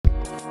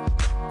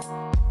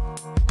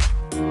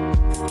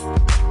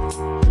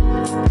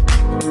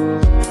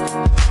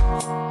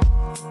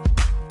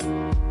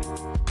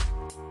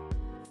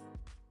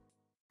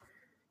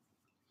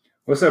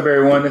What's up,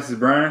 everyone? This is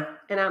Brian.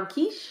 And I'm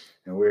Keish.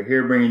 And we're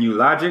here bringing you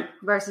Logic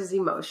versus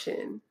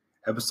Emotion.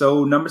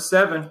 Episode number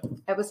 7.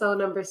 Episode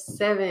number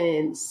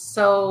 7.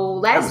 So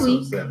last week...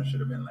 Episode 7 should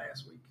have been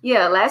last week.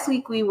 Yeah, last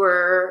week we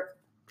were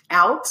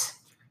out.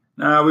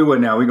 Nah, we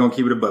wasn't out. We're going to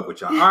keep it a buck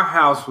with y'all. Our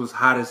house was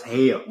hot as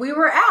hell. We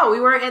were out.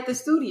 We weren't at the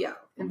studio.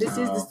 And this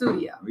is the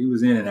studio. We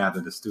was in and out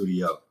of the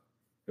studio.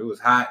 It was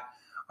hot.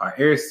 Our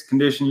air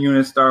conditioning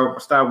unit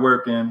stopped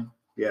working.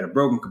 We had a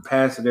broken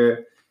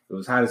capacitor. It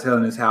was hot as hell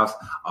in this house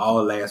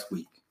all last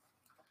week.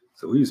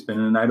 So we were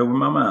spending the night over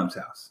my mom's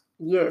house.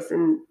 Yes,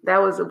 and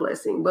that was a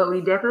blessing. But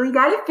we definitely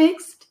got it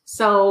fixed.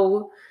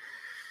 So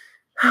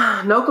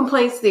no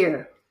complaints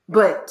there.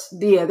 But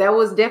yeah, that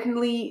was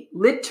definitely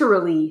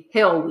literally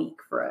hell week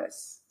for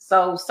us.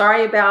 So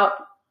sorry about,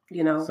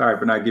 Sorry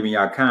for not giving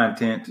y'all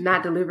content.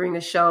 Not delivering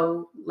the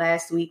show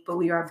last week, but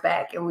we are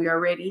back and we are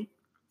ready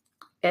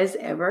as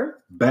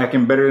ever. Back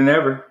and better than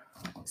ever.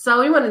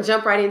 So we want to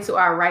jump right into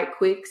our right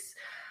quicks.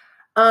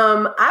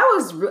 I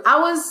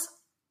was,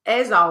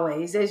 as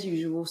always, as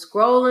usual,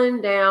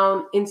 scrolling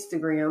down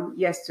Instagram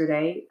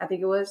yesterday, I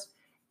think it was,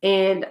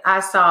 and I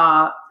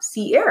saw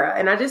Ciara,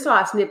 and I just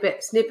saw a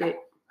snippet,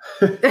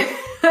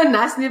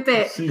 not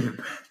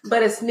snippet,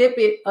 but a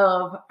snippet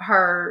of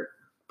her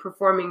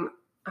performing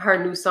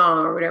her new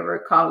song or whatever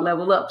called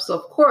Level Up. So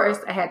of course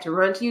I had to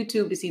run to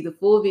YouTube to see the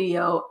full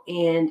video,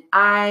 and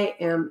I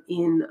am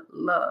in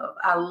love.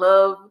 I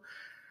love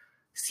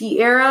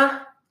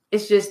Ciara.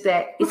 It's just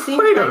that it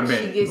seems Wait like a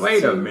minute. she gets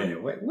Wait a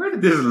minute. Where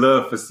did this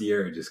love for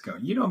Ciara just come?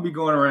 You don't be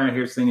going around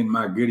here singing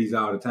my goodies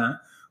all the time.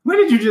 When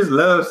did you just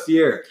love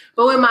Ciara?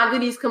 But when my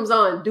goodies comes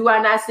on, do I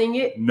not sing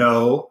it?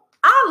 No.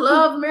 I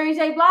love Mary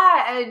J.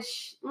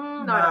 Blige.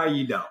 No,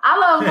 you don't. I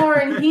love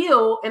Lauryn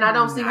Hill, and I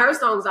don't sing her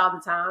songs all the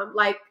time.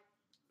 Like,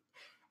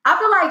 I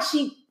feel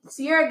like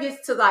Ciara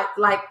gets to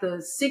like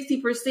the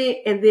 60%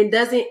 and then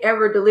doesn't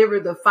ever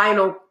deliver the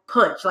final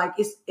punch. Like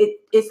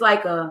it's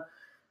like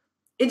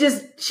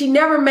she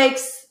never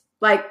makes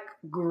like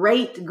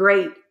great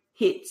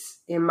hits,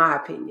 in my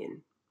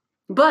opinion.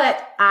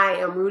 But I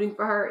am rooting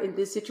for her in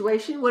this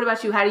situation. What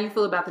about you? How do you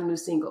feel about the new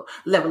single?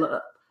 Level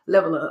Up,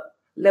 Level Up,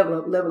 Level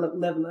Up, Level Up,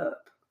 Level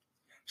Up.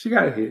 She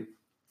got a hit.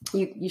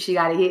 She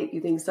got a hit?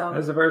 You think so?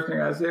 That's the first thing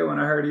I said when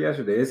I heard it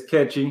yesterday. It's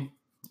catchy.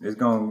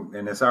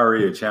 And it's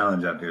already a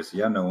challenge out there. So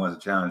y'all know once a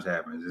challenge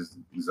happens,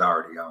 it's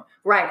already gone.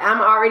 Right.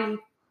 I'm already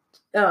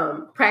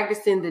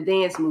practicing the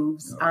dance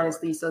moves,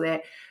 honestly, so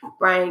that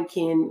Brian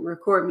can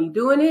record me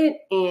doing it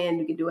and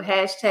we can do a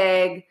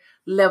hashtag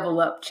Level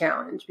Up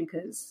challenge,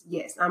 because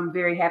yes, I'm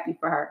very happy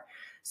for her.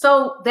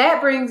 So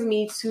that brings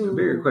me to the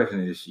bigger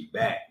question: is she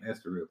back? That's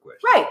the real question.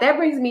 Right. That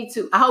brings me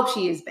to, I hope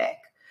she is back.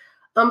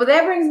 But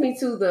that brings me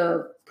to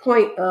the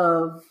point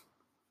of,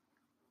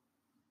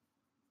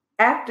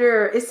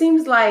 after it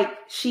seems like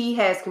she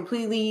has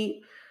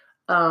completely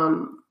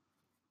done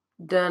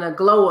a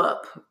glow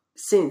up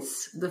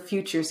since the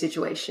Future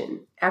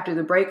situation. After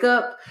the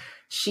breakup,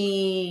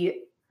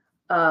 she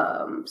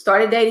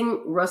started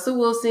dating Russell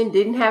Wilson,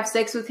 didn't have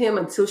sex with him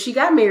until she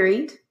got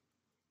married.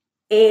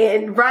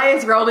 And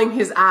Brian's rolling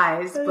his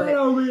eyes, but I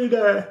don't mean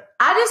that.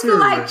 I just feel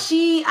like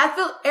I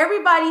feel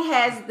everybody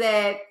has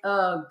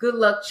that Good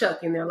Luck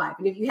Chuck in their life.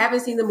 And if you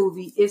haven't seen the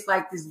movie, it's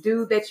like this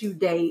dude that you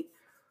date,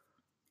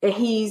 and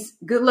he's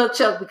Good Luck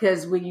Chuck,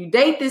 because when you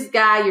date this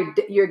guy,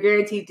 you're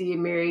guaranteed to get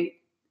married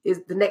is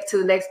the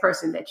next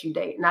person that you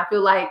date. And I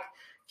feel like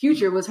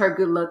Future was her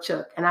Good Luck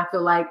Chuck. And I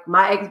feel like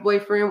my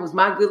ex-boyfriend was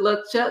my Good Luck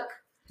Chuck.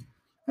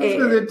 That's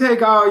because it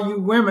take all you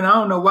women. I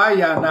don't know why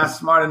y'all not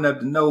smart enough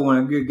to know when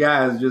a good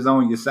guy is just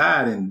on your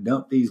side and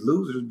dump these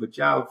losers. But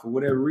y'all, for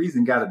whatever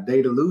reason, got to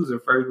date a loser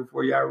first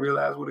before y'all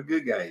realize what a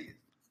good guy is.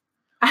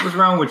 What's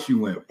wrong with you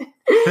women?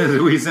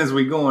 Since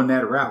we going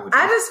that route with you.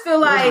 I just feel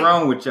like... What's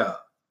wrong with y'all?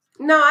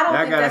 No, I don't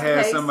think gotta that's the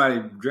have case.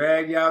 Somebody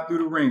drag y'all through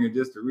the ringer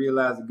just to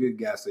realize a good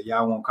guy, so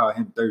y'all won't call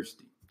him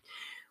thirsty.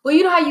 Well,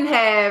 you know how you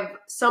have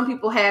some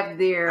people have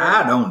their...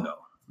 I don't know.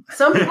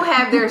 Some people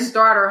have their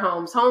starter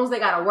homes they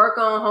got to work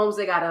on, homes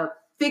they got to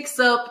fix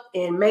up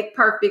and make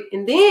perfect,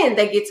 and then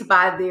they get to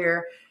buy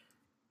their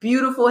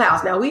beautiful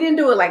house. Now, we didn't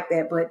do it like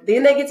that, but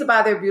then they get to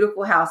buy their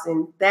beautiful house,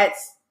 and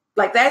that's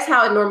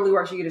how it normally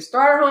works. You get a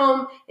starter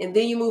home, and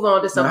then you move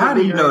on to something. How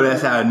do you know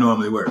that's how it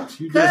normally works?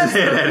 You just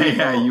said that ain't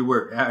how you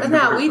work. That's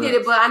not how we did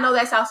it, but I know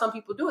that's how some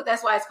people do it.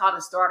 That's why it's called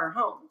a starter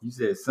home. You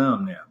said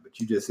some now, but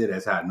you just said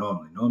that's how it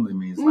normally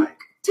means like.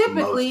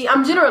 Typically,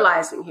 I'm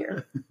generalizing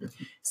here.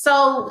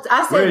 So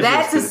I said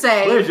that to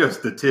say... Where's your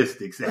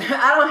statistics at?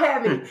 I don't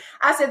have any.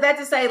 I said that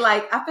to say,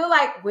 I feel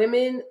like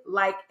women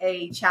like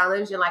a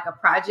challenge and like a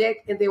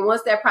project. And then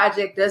once that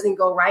project doesn't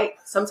go right,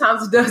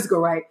 sometimes it does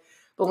go right.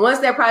 But once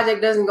that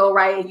project doesn't go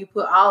right and you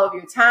put all of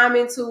your time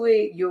into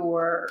it,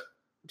 your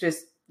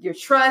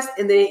trust,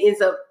 and then it ends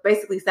up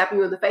basically slapping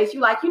you in the face,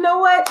 you're like, you know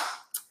what?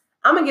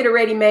 I'm going to get a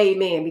ready-made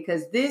man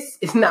because this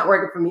is not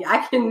working for me.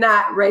 I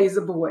cannot raise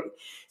a boy.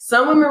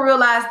 Some women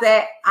realize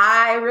that.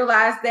 I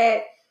realized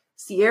that.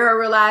 Ciara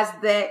realized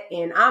that.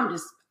 And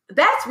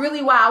that's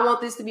really why I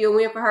want this to be a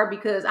win for her,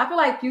 because I feel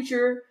like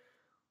Future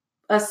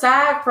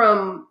aside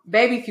from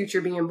baby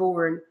Future being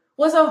born,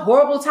 was a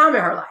horrible time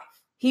in her life.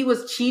 He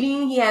was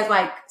cheating. He has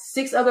like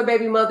 6 other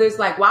baby mothers.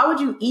 Like, why would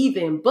you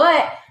even?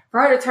 But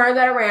for her to turn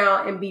that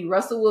around and be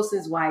Russell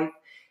Wilson's wife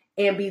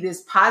and be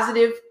this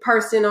positive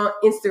person on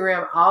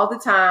Instagram all the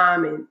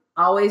time and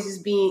always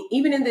just being,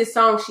 even in this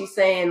song, she's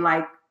saying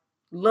like,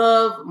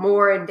 love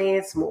more and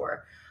dance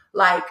more.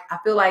 Like, I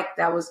feel like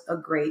that was a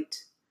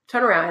great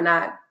turnaround. And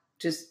I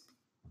just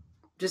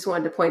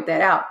wanted to point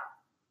that out.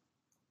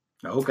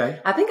 Okay.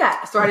 I think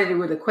I started it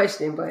with a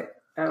question, but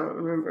I don't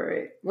remember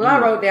it. Well, I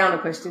wrote down a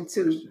question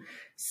too.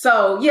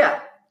 So yeah,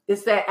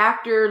 it's that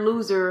after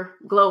loser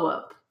glow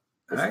up.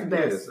 I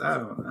guess I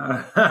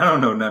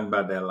don't know nothing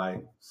about that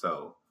life,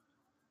 so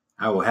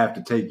I will have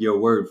to take your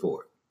word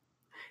for it.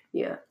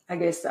 Yeah, I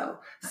guess so.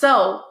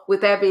 So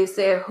with that being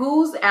said,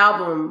 whose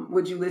album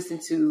would you listen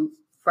to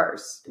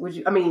first? Would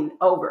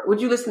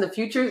you listen to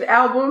Future's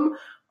album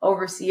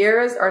over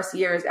Ciara's or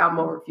Ciara's album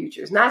over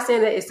Future's? Not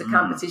saying that it's a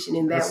competition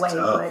in that way,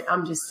 tough. But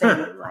I'm just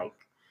saying like.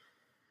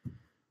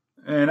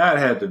 And I'd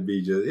have to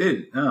be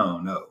I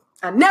don't know.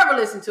 I never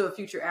listened to a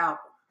Future album,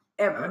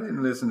 ever. I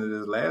didn't listen to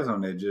this last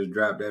one that just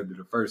dropped after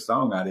the first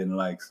song I didn't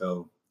like,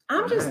 so.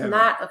 I'm just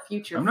not a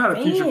Future fan. I'm not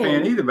a Future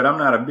fan either, but I'm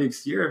not a big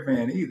Ciara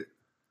fan either.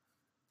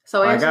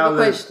 So answer the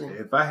question.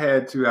 If I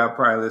had to, I'd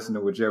probably listen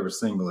to whichever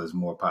single is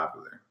more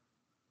popular.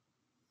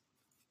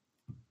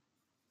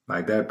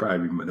 Like, that'd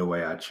probably be the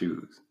way I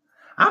choose.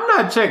 I'm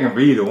not checking for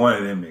either one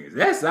of them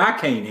niggas. I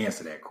can't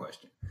answer that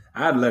question.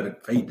 I'd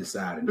let fate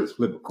decide and just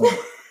flip a coin.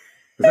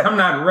 Because I'm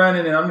not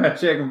running and I'm not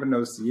checking for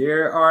no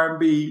Ciara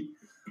R&B.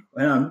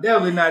 And I'm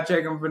definitely not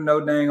checking for no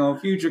dang on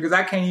Future because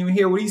I can't even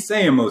hear what he's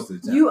saying most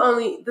of the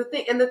time.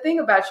 The thing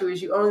about you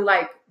is you only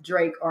like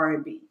Drake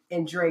R&B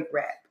and Drake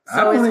rap. So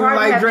I don't even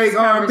like Drake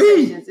R&B.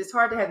 It's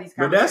hard to have these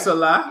conversations. But that's a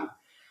lie.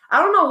 I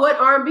don't know what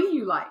R&B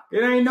you like.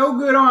 It ain't no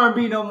good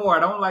R&B no more. I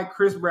don't like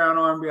Chris Brown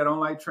R&B. I don't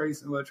like Trey.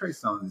 Well, Trey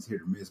Songz is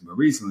hit or miss. But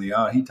recently,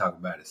 all he talk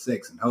about is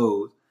sex and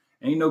hoes.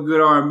 Ain't no good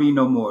R&B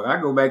no more.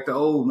 I go back to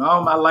old.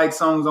 All my like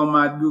songs on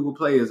my Google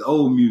Play is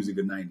old music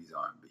of 90s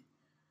R&B.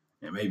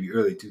 And maybe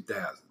early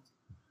 2000s.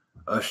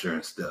 Usher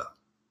and stuff.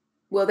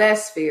 Well,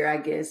 that's fair, I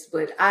guess.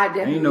 But I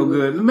definitely ain't no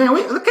good. Man,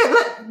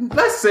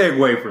 let's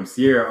segue from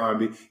Ciara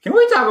R&B. Can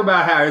we talk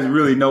about how it's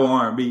really no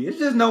R&B? It's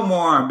just no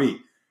more R&B.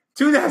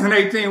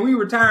 2018, we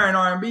retiring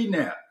R&B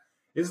now.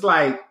 It's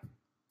like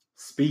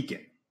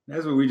speaking.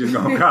 That's what we just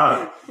gonna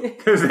call it.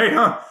 Because they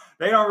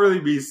don't really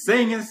be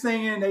singing.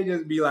 They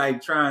just be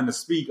like trying to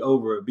speak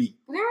over a beat.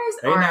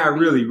 They not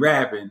really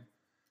rapping.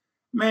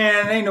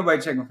 Man, ain't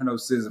nobody checking for no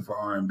SZA for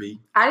R&B.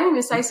 I didn't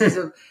even say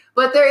SZA,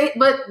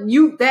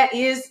 that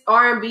is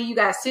R&B. You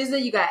got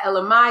SZA, you got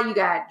Ella Mai, you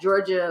got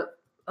Georgia.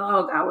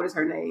 Oh God, what is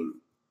her name?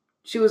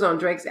 She was on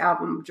Drake's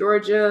album,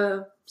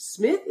 Georgia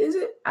Smith. Is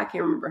it? I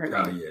can't remember her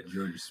name. Oh yeah,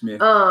 Georgia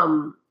Smith.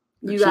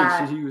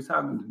 She was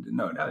talking.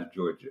 No, that was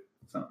Georgia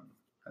something.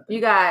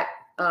 You got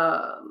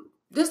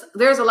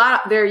there's a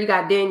lot there. You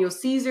got Daniel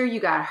Caesar. You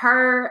got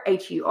her.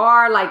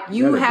 HER. Like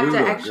you have to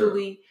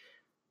actually.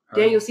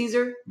 Daniel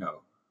Caesar.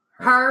 No.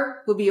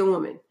 Her will be a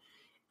woman.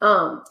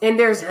 And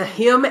there's a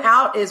him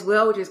out as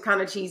well, which is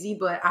kind of cheesy,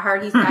 but I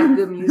heard he's got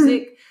good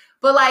music.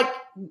 But like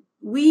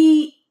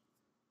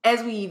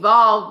as we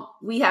evolve,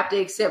 we have to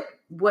accept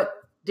what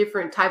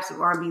different types of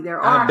R&B there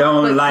are. I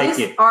don't like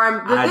it.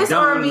 This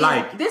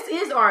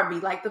is R&B.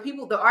 Like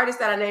the artists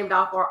that I named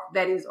off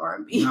that is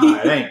R&B. No,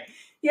 it ain't.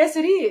 Yes,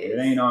 it is. It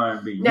ain't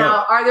R&B.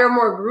 Now, Are there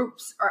more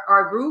groups?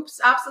 Are groups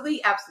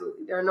obsolete?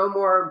 Absolutely. There are no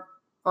more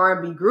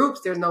R&B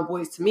groups. There's no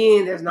Boyz II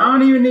Men. There's no I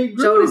don't even need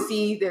groups.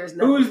 Jodeci. There's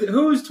no.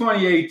 Who's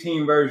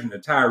 2018 version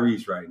of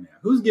Tyrese right now?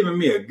 Who's giving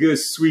me a good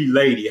sweet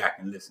lady I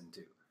can listen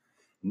to?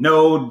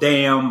 No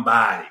damn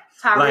body.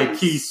 Tyrese. Like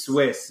Keith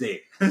Sweat said.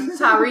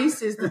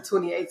 Tyrese is the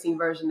 2018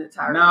 version of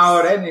Tyrese.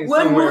 No, that nigga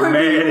somewhere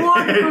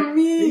mad.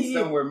 He's He's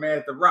somewhere mad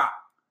at the Rock.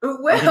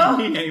 Well,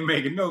 he ain't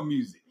making no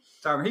music.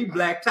 He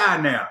Black Tie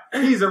now.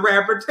 He's a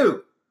rapper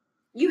too.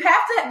 You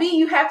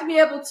have to be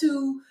able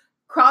to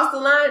cross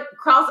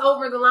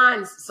over the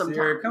lines sometimes.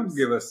 Ciara, come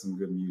give us some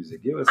good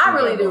music. I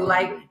really do.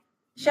 Like,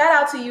 shout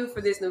out to you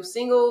for this new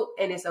single,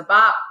 and it's a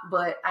bop,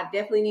 but I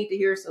definitely need to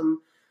hear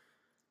some.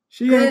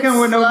 She ain't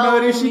coming with no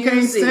melody. She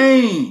can't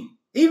sing.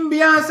 Even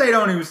Beyonce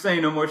don't even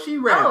sing no more. She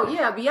rapping. Oh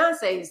yeah,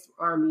 Beyonce is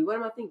R&B. What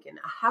am I thinking?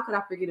 How could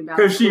I forget about?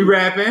 Because she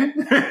rapping.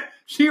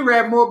 She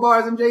rapped more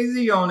bars than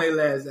Jay-Z on their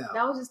last album.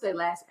 That was just their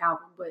last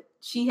album, but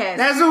she has.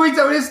 That's what we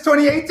told. This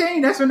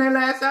 2018. That's when their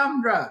last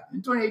album dropped.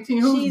 In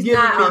 2018, who's giving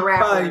me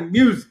quality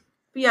music?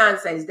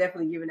 Beyonce is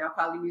definitely giving out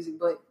quality music,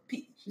 but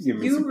she's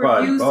giving me you some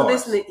quality refuse bars. to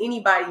listen to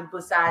anybody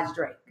besides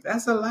Drake.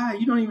 That's a lie.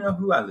 You don't even know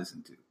who I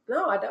listen to.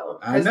 No, I don't.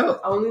 I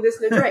know. I only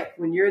listen to Drake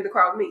when you're in the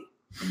car with me.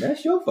 And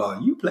that's your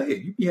fault. You play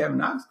it. You be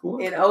having aux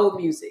cords. And old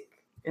music,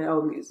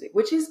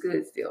 which is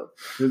good still.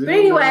 But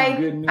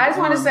anyway, I just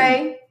want to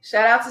say,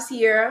 shout out to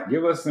Ciara.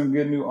 Give us some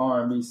good new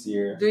R&B,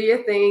 Ciara. Do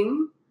your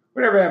thing.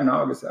 Whatever happened to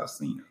August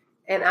Alsina?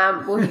 And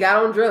he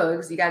got on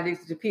drugs. He got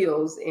addicted to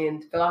pills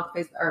and fell off the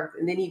face of the earth.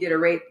 And then he did a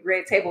red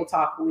table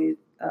talk with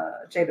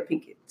Jada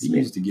Pinkett Smith. He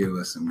used to give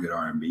us some good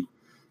R&B.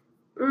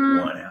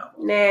 One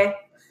album. Nah,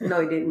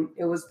 no, he didn't.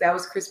 That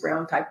was Chris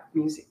Brown type of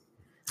music.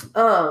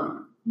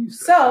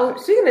 So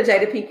speaking of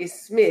Jada Pinkett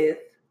Smith,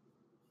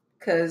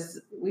 because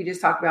we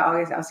just talked about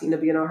August Alsina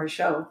being on her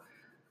show.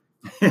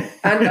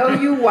 I know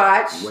you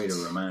watched. Way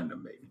to remind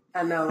them, baby.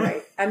 I know,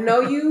 right? I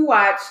know you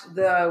watched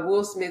the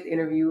Will Smith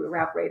interview with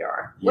Rap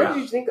Radar. What did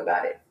you think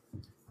about it?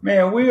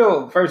 Man,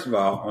 Will, first of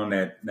all, on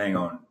that dang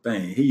on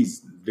thing,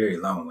 he's very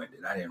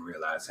long-winded. I didn't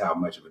realize how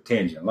much of a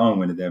tangent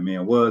long-winded that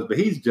man was, but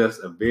he's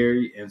just a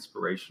very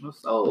inspirational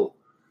soul.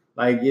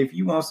 Like, if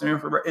you want some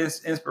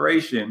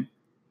inspiration,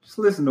 just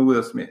listen to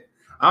Will Smith.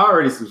 I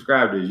already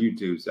subscribed to his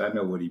YouTube, so I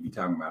know what he be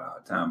talking about all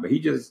the time. But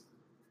he's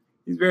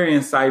very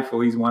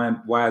insightful. He's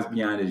wise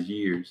beyond his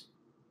years.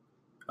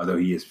 Although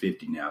he is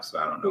 50 now, so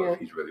I don't know if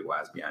he's really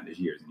wise beyond his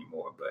years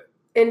anymore.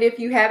 And if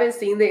you haven't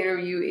seen the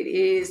interview, it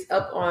is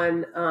up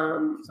on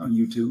it's on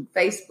YouTube,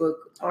 Facebook,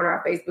 on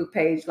our Facebook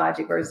page,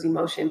 Logic versus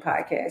Emotion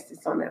Podcast.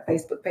 It's on that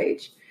Facebook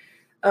page.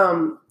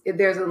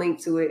 There's a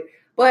link to it.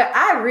 But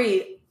I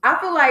agree. I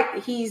feel like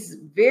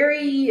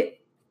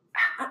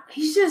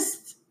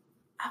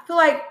I feel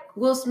like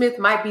Will Smith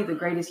might be the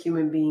greatest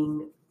human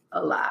being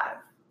alive.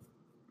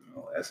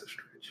 Oh, that's a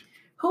stretch.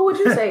 Who would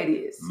you say it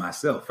is?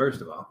 Myself,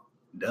 first of all.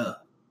 Duh.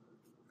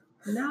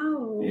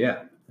 No.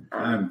 Yeah.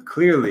 I'm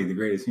clearly the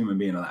greatest human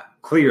being alive.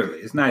 Clearly.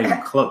 It's not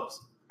even close.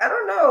 I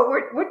don't know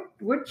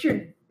what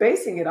you're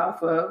basing it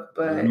off of,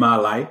 but my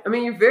life. I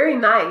mean, you're very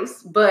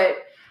nice, but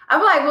I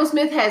feel like Will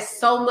Smith has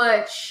so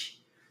much.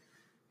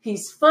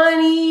 He's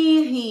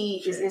funny.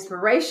 He is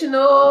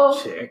inspirational.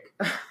 Check.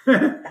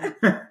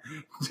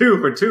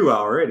 2 for 2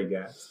 already,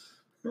 guys.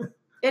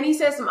 And he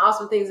said some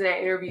awesome things in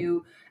that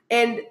interview,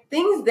 and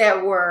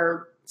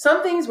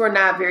some things were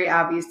not very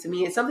obvious to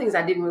me, and some things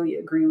I didn't really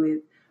agree with.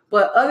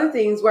 But other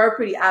things were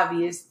pretty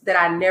obvious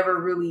that I never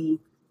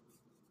really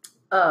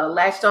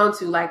latched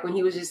onto, like when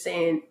he was just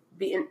saying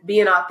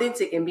being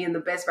authentic and being the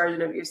best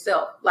version of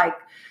yourself. Like,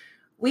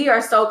 we are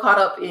so caught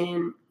up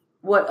in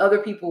what other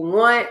people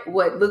want,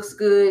 what looks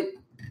good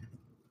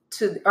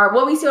or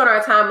what we see on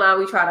our timeline.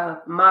 We try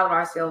to model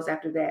ourselves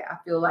after that. I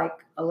feel like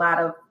a lot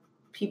of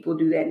people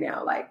do that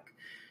now. Like,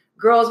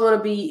 girls want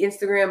to be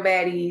Instagram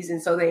baddies,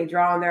 and so they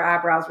draw on their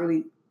eyebrows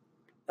really.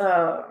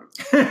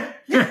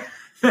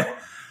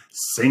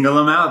 Single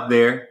them out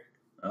there.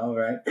 All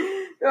right.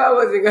 No, I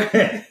wasn't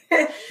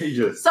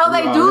going. So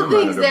they do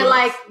things that,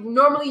 like,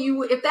 normally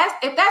if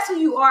that's who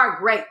you are,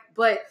 great.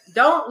 But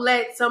don't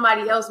let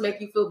somebody else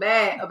make you feel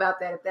bad about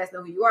that if that's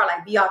not who you are.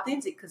 Like, be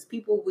authentic, because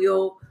people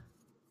will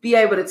be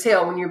able to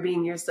tell when you're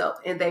being yourself.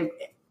 And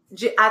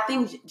I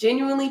think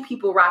genuinely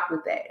people rock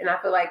with that. And I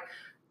feel like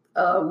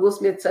Will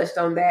Smith touched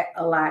on that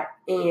a lot.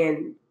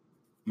 And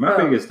my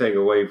biggest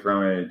takeaway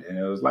from it, and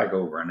it was like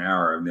over an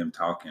hour of them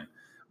talking,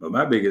 but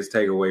my biggest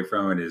takeaway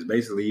from it is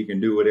basically you can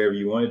do whatever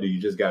you want to do.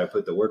 You just got to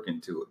put the work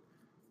into it.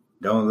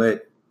 Don't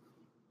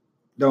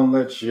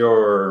let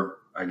your,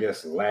 I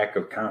guess, lack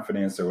of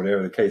confidence or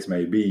whatever the case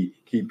may be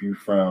keep you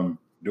from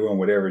doing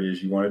whatever it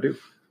is you want to do.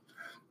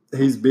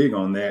 He's big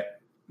on that.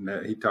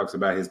 He talks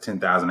about his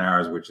 10,000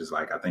 hours, which is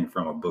like, I think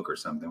from a book or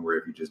something, where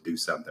if you just do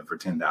something for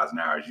 10,000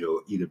 hours,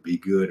 you'll either be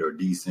good or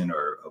decent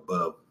or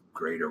above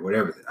great or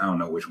whatever. I don't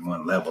know which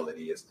one level it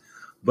is,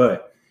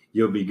 but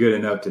you'll be good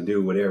enough to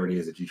do whatever it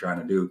is that you're trying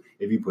to do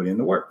if you put in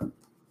the work.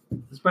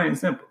 It's plain and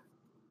simple.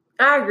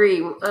 I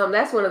agree.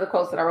 That's one of the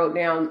quotes that I wrote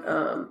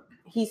down.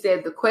 He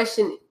said, the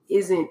question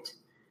isn't,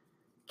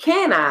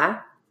 can I?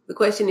 The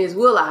question is,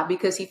 will I?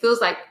 Because he feels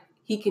like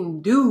he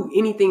can do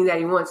anything that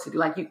he wants to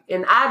do.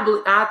 And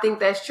I think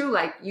that's true.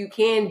 Like, you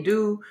can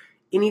do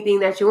anything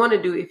that you want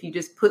to do if you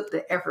just put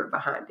the effort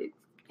behind it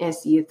and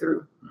see it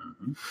through.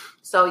 Mm-hmm.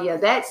 So yeah,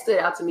 that stood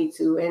out to me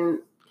too. And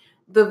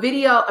the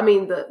video,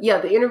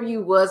 the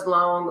interview was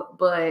long,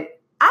 but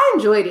I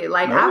enjoyed it.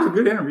 Like, it was a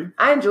good interview.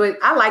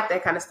 I like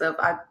that kind of stuff.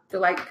 I feel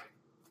like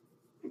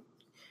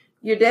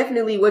you're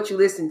definitely what you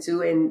listen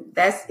to, and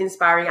that's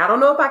inspiring. I don't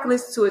know if I can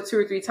listen to it 2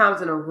 or 3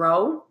 times in a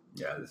row.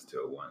 Yeah, I listened to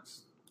it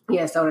once.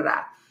 Yeah, so did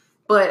I.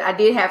 But I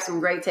did have some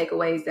great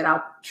takeaways that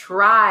I'll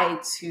try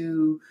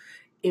to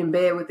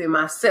embed within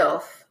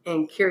myself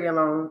and carry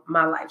along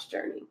my life's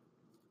journey.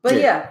 But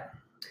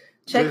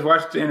just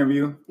watch the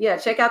interview. Yeah,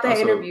 check out that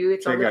interview.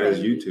 It's check out his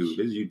YouTube.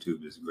 His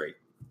YouTube is great.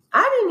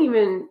 I didn't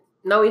even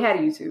know he had a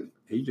YouTube.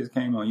 He just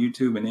came on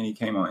YouTube, and then he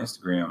came on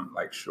Instagram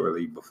like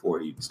shortly before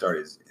he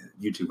started his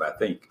YouTube, I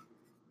think.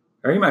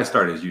 Or he might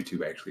start his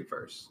YouTube actually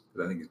first,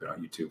 because I think he's been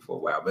on YouTube for a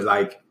while. But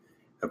like,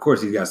 of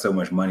course, he's got so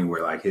much money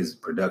where like his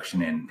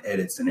production and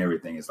edits and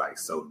everything is like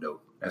so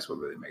dope. That's what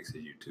really makes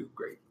his YouTube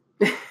great.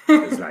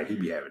 It's like he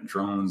be having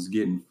drones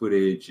getting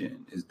footage,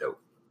 and it's dope.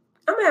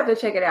 I'm gonna have to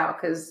check it out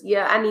because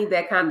I need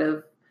that kind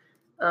of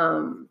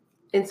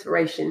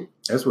inspiration.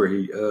 That's where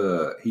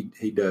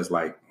he does,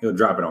 like, he'll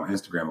drop it on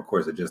Instagram, of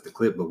course, it's just a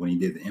clip. But when he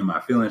did the In My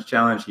Feelings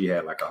challenge, he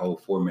had like a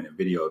whole 4-minute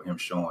video of him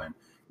showing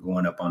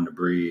going up on the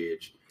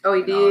bridge. Oh,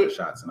 he did all the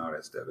shots and all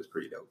that stuff. It's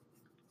pretty dope.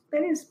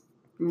 That is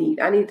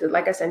neat. I need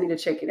to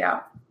check it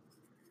out.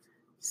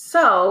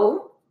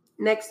 So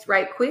next,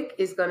 right quick,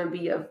 is going to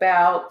be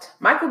about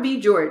Michael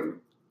B. Jordan.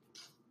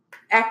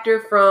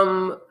 actor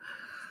from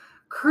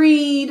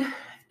Creed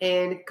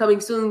and coming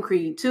soon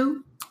Creed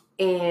 2.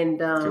 And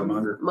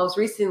most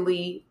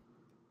recently,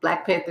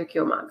 Black Panther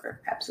Killmonger.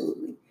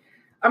 Absolutely.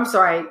 I'm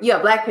sorry. Yeah,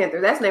 Black Panther.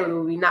 That's the name of the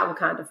movie, not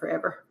Wakanda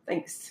Forever.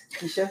 Thanks,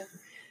 Keisha.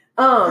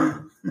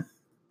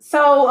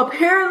 So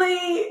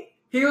apparently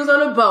he was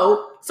on a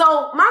boat.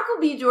 So Michael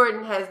B.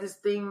 Jordan has this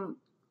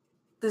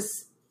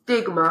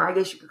stigma, I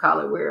guess you could call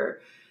it,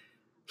 where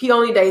he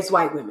only dates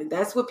white women.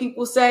 That's what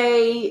people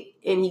say.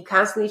 And he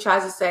constantly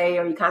tries to say,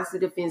 or he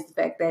constantly defends the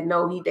fact that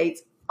no, he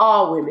dates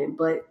all women.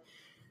 But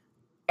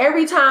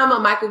every time a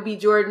Michael B.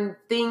 Jordan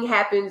thing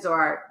happens,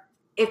 or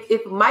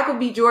if Michael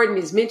B. Jordan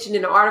is mentioned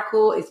in an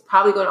article, it's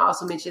probably going to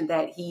also mention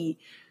that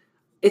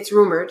it's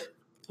rumored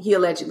he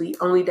allegedly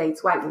only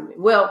dates white women.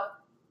 Well,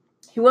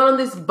 he went on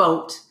this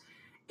boat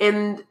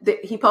and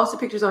he posted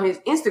pictures on his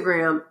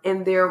Instagram,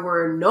 and there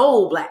were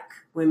no Black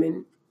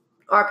women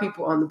or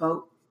people on the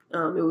boat.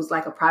 It was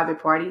like a private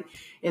party,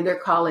 and they're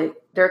calling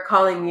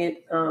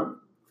it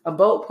a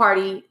boat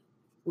party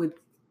with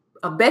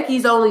a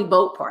Becky's Only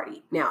boat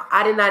party. Now,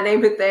 I did not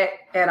name it that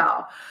at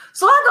all.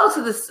 So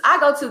I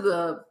go to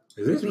the.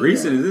 Is this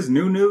recent? Is this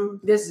new news?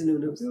 This is new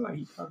news. I feel like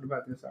he talked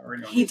about this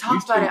already. He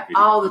talks about it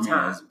all the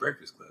time. It's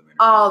Breakfast Club.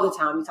 All the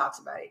time he talks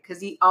about it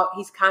because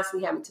he's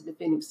constantly having to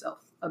defend himself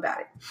about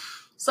it.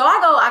 So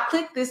I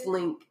click this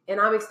link, and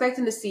I'm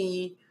expecting to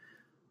see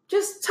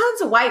just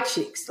tons of white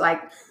chicks.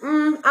 Like,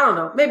 I don't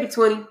know, maybe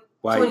 20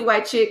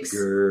 white chicks.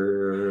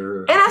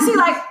 Girl. And I see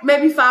like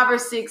maybe 5 or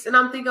 6, and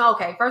I'm thinking,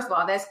 okay, first of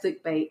all, that's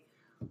clickbait.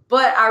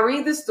 But I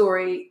read the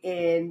story,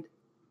 and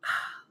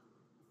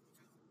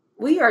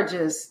we are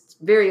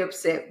just very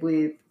upset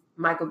with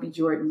Michael B.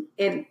 Jordan.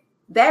 And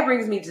that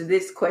brings me to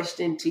this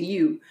question to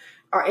you,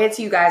 and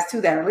to you guys too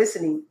that are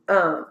listening.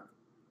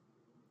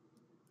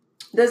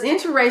 Does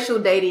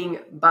interracial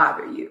dating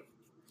bother you?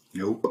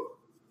 Nope.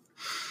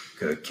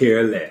 Could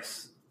care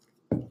less.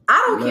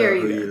 I don't care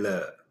Who either. you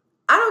love.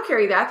 I don't care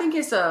either. I think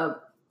it's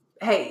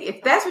hey,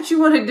 if that's what you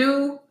want to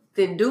do,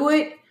 then do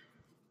it.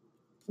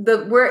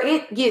 Where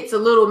it gets a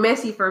little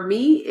messy for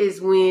me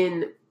is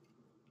when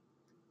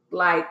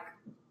like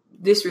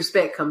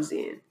disrespect comes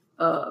in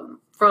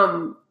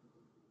from,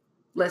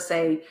 let's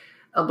say,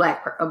 a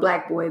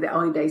black boy that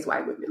only dates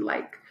white women.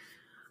 Like,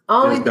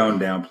 just don't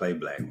downplay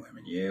Black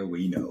women. Yeah,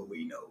 we know.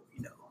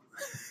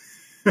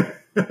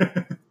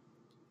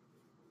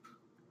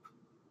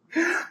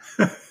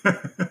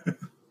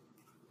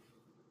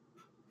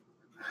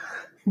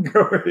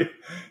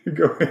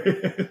 Go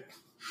ahead.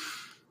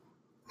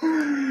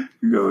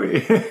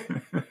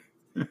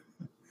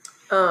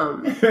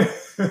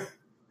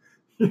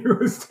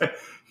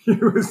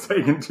 You was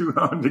taking too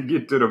long to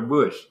get to the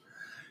bush.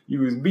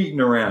 You was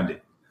beating around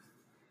it.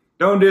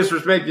 Don't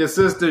disrespect your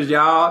sisters,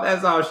 y'all.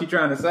 That's all she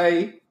trying to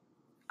say.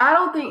 I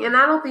don't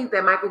think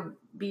that Michael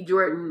B.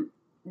 Jordan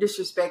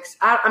disrespects.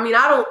 I mean,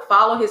 I don't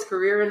follow his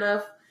career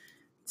enough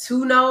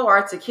to know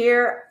or to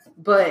care,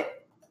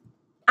 but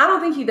I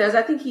don't think he does.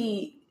 I think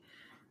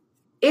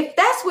if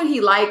that's what he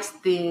likes,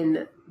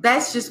 then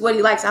that's just what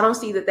he likes. I don't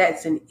see that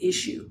that's an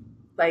issue.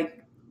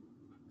 Like,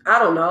 I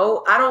don't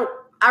know. I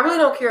really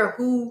don't care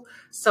who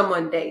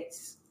someone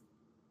dates.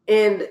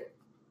 And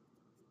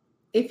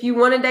if you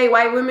want to date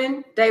white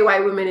women, date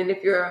white women. And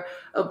if you're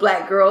a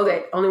Black girl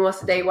that only wants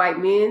to date white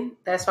men,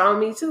 that's fine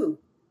with me too.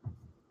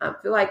 I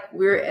feel like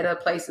we're at a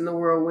place in the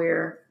world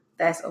where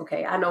that's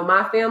okay. I know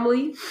my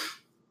family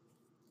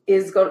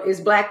is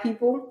Black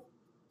people,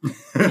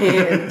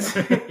 and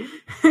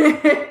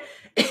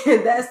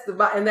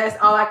and that's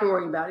all I can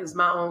worry about is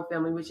my own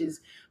family, which is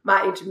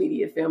my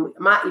immediate family,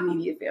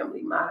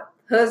 my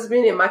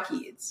husband and my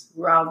kids.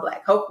 We're all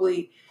Black.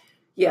 Hopefully,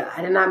 yeah,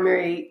 I did not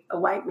marry a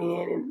white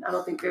man, and I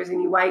don't think there's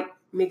any white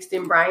mixed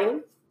in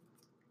Brian.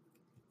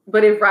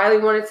 But if Riley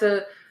wanted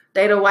to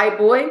date a white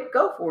boy,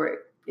 go for it.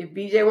 If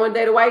BJ wanted to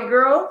date a white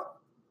girl,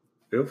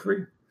 feel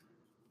free.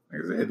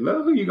 Like I said,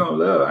 love who you gonna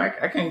love.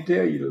 I can't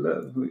tell you to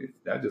love who.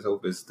 I just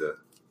hope it's the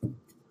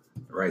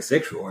right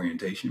sexual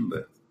orientation,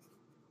 but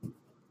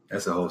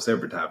that's a whole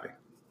separate topic.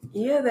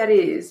 Yeah, that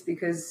is,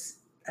 because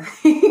I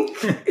think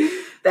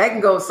that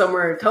can go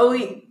somewhere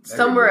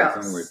somewhere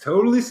else.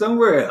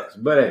 Somewhere else.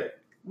 But hey.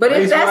 But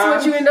if that's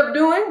what you end up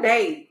doing,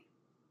 hey,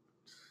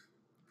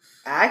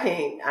 I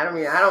can't. I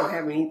don't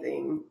have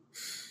anything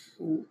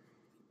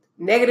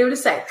negative to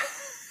say.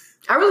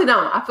 I really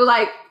don't. I feel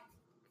like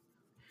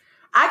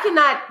I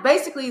cannot,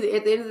 basically,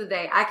 at the end of the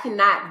day, I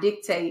cannot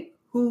dictate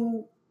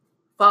who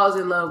falls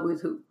in love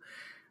with who.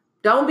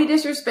 Don't be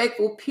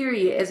disrespectful,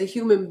 period, as a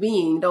human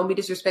being. Don't be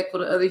disrespectful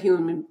to other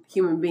human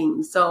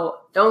beings. So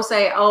don't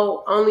say,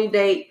 oh, only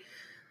date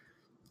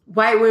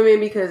white women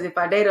because if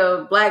I date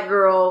a Black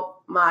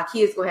girl, my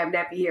kids going to have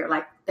nappy hair.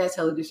 Like, that's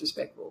hella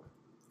disrespectful.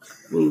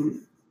 I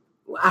mean,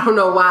 I don't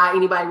know why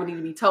anybody would need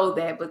to be told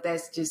that, but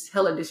that's just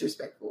hella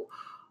disrespectful.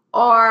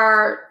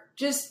 Or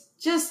just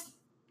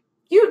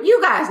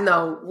you guys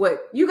know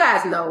what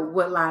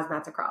lines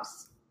not to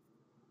cross.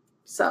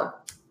 So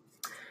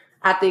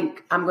I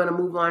think I'm going to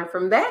move on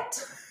from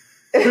that.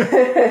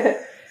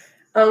 We're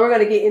going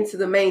to get into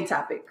the main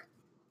topic.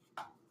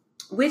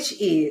 which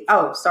is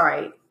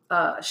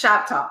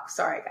shop talk.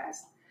 Sorry,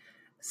 guys.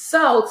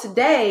 So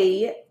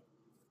today,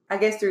 I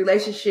guess the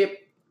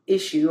relationship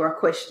issue or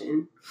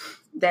question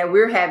that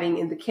we're having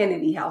in the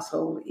Kennedy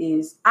household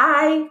is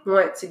I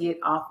want to get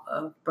off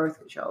of birth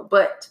control,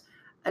 but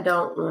I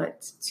don't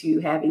want to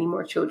have any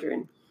more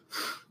children.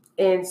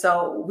 And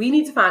so we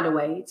need to find a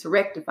way to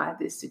rectify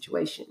this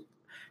situation.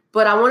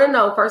 But I want to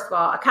know, first of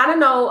all,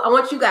 I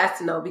want you guys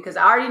to know, because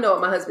I already know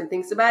what my husband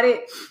thinks about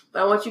it,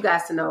 but I want you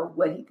guys to know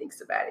what he thinks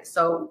about it.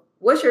 So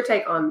what's your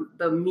take on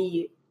the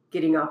me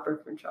getting off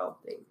birth control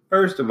thing?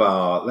 First of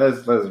all,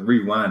 let's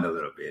rewind a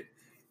little bit.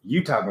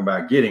 You talking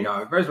about getting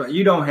off. First of all,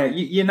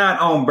 you're not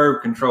on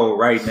birth control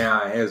right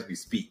now as we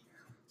speak.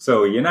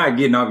 So you're not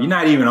getting off. You're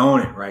not even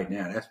on it right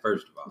now. That's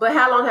first of all. But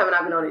how long haven't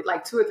I been on it?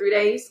 Like 2 or 3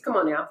 days? Come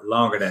on now.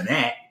 Longer than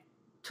that.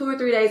 2 or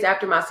 3 days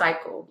after my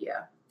cycle.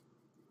 Yeah.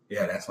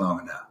 Yeah, that's long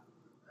enough.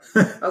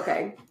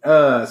 Okay.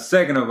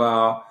 Second of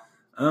all,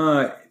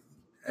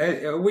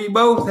 we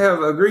both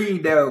have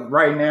agreed that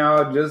right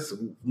now, just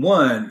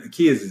one,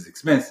 kids is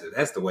expensive.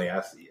 That's the way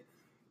I see it.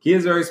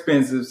 Kids are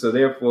expensive, so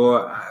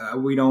therefore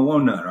we don't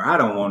want none, or I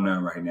don't want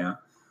none right now.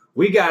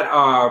 We got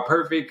our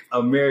perfect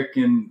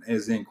American,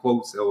 as in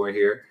quotes over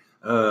here,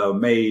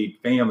 made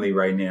family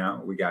right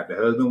now. We got the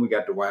husband, we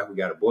got the wife, we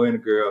got a boy and a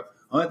girl.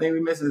 Only thing we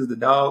missing is the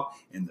dog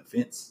and the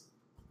fence.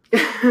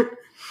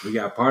 We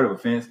got part of a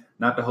fence,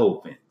 not the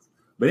whole fence.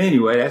 But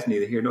anyway, that's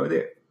neither here nor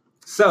there.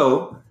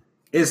 So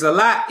it's a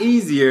lot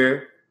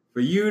easier for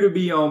you to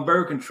be on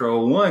birth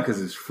control, one,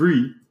 because it's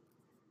free.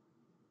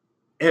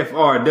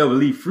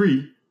 FREE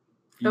free.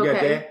 You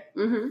got that?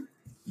 Mm-hmm.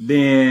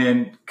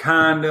 Then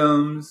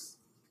condoms,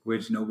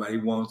 which nobody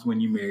wants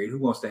when you're married. Who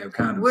wants to have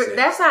condoms?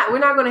 We're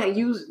not going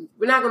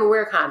to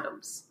wear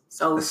condoms.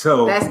 So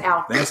that's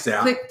out. That's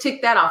out.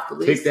 Tick that off the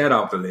list. Tick that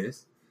off the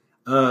list.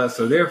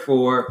 So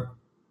therefore,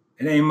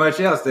 it ain't much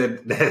else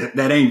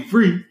that ain't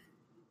free.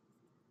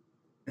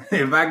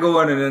 If I go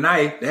under the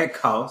knife, that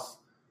costs.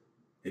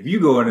 If you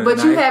go under the knife,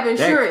 but you have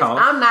insurance.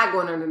 I'm not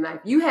going under the knife.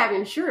 You have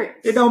insurance.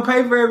 It don't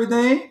pay for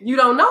everything. You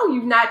don't know.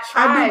 You've not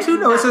tried. I do too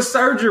know. It's a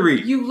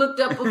surgery. You looked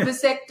up a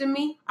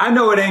vasectomy. I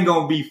know it ain't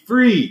going to be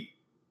free.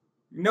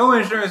 No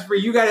insurance free.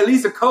 You got at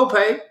least a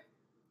copay.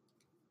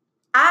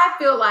 I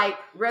feel like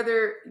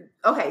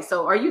okay,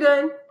 so are you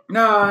done?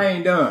 No, I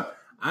ain't done.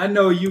 I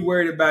know you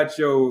worried about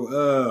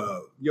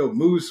your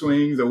mood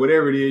swings or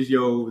whatever it is,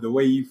 the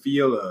way you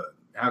feel,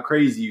 how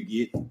crazy you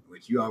get,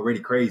 which you already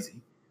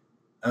crazy.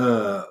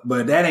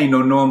 But that ain't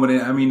no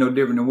no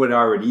different than what it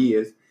already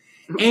is.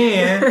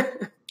 And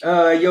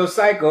your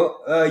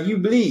cycle, you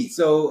bleed.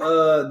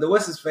 So the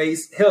what's his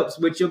face helps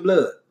with your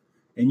blood.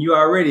 And you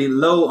already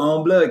low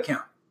on blood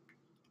count.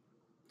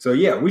 So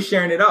yeah, we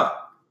sharing it all.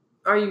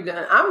 Are you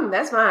done?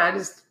 That's fine. I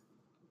just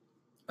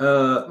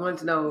want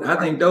to know. I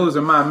think those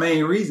are my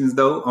main reasons,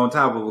 though, on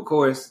top of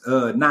course,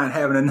 not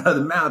having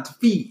another mouth to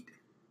feed.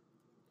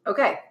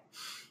 Okay.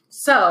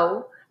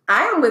 So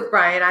I am with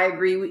Brian. I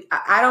agree.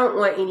 I don't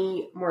want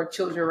any more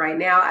children right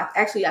now.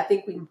 I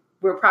think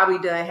we're probably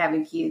done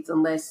having kids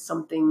unless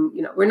something,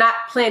 we're not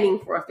planning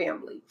for a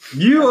family.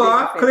 You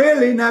are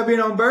clearly not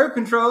being on birth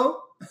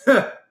control.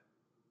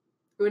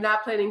 We're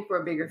not planning for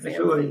a bigger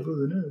family.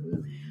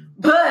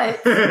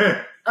 But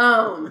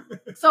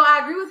so I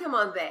agree with him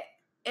on that.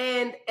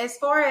 And as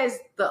far as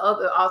the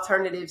other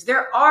alternatives,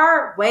 there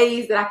are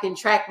ways that I can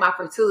track my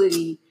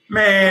fertility.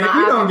 Man, if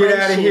you don't get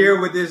out of here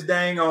with this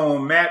dang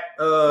on map,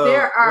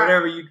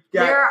 whatever you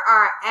got. There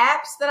are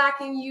apps that I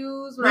can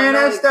use. Man,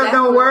 that stuff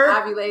don't work.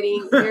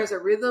 Ovulating. There's a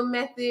rhythm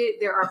method.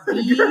 There are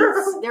beads.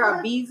 There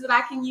are beads that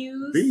I can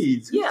use.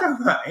 Beads? Yeah. You're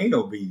talking about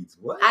anal beads.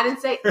 What? I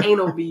didn't say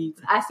anal beads.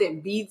 I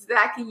said beads that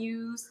I can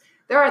use.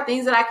 There are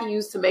things that I can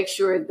use to make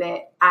sure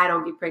that I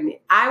don't get pregnant.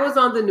 I was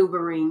on the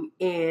NuvaRing,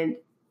 and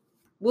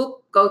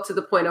we'll go to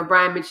the point of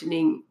Brian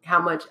mentioning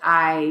how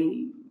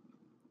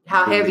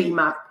heavy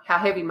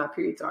my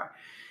periods are.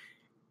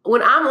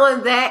 When I'm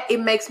on that,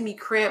 it makes me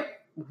cramp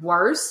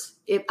worse.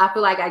 I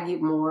feel like I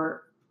get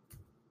more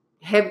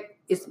heavy.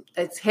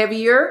 It's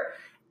heavier.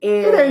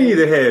 And it ain't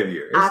either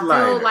heavier. It's lighter.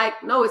 I feel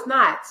like no, it's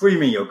not. What do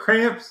you mean, your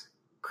cramps?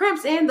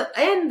 Cramps and the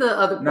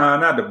other part. No,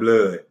 not the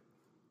blood.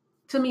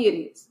 To me,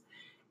 it is.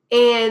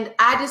 And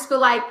I just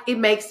feel like it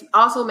makes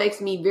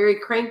me very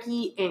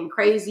cranky and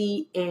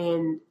crazy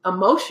and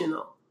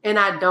emotional. And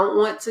I don't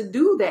want to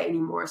do that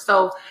anymore.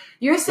 So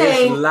you're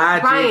saying, it's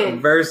logic Brian,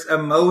 versus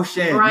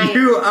emotion. Brian,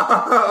 you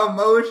are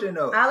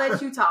emotional. I'll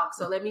let you talk.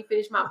 So let me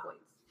finish my point.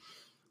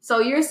 So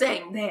you're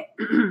saying that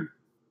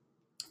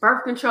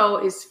birth control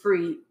is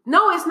free.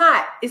 No, it's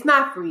not. It's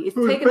not free. It's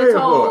taking a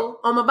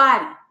toll on my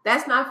body.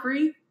 That's not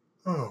free.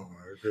 Oh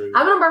my goodness.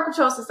 I've been on birth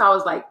control since I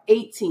was like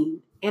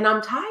 18. And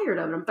I'm tired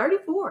of it. I'm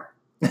 34.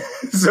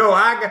 So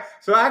I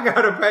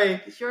gotta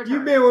pay.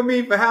 You've been with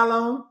me for how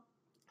long?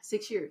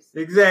 6 years.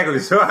 Exactly.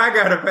 So I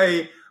gotta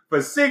pay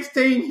for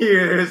 16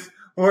 years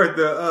worth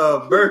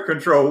of birth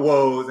control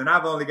woes, and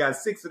I've only got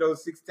 6 of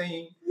those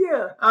 16.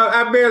 Yeah.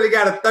 I barely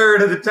got a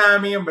third of the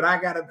time in, but I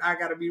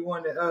gotta be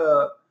one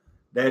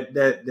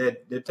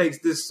that takes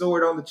this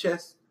sword on the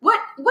chest.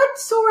 What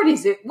sword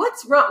is it?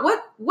 What's wrong?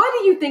 What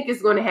do you think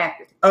is going to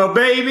happen? A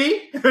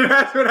baby?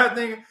 That's what I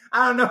think.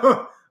 I don't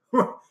know.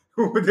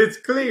 It's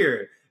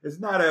clear. It's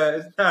not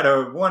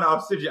a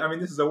one-off situation. I mean,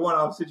 this is a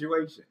one-off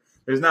situation.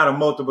 There's not a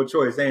multiple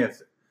choice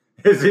answer.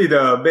 It's either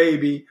a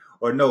baby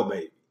or no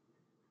baby.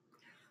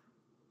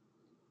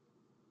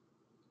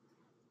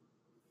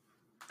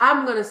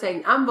 I'm gonna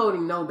say I'm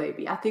voting no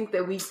baby. I think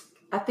that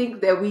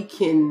we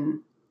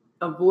can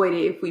avoid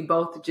it if we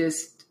both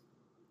just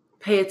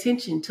pay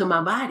attention to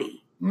my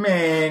body.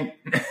 Man,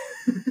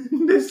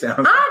 this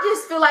sounds. I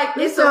just feel like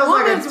it's a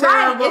woman's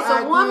right. It's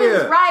a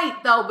woman's right,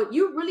 though, but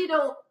you really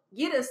don't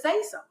get to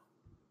say so.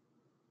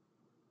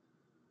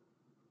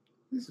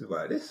 This is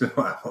why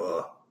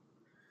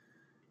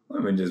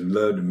women just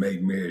love to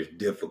make marriage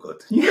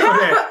difficult. You know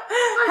that?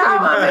 How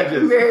am I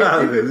making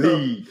marriage difficult?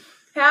 Lead.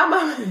 How am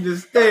I? And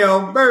just stay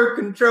on birth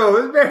control.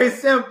 It's very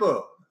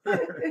simple.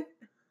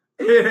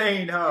 It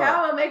ain't hard.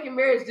 How am I making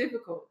marriage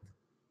difficult?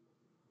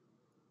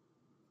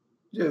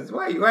 Just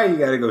why you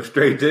gotta go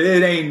straight to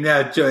it? Ain't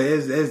no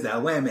choice. It's the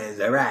women's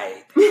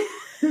right.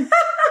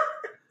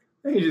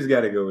 You just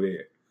gotta go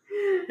there.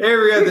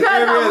 Every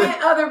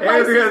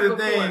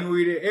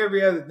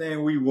other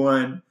thing we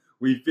won,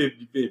 we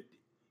 50-50.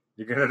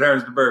 You're gonna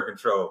turn to birth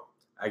control.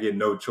 I get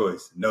no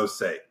choice, no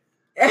say.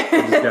 I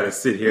just gotta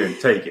sit here and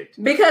take it.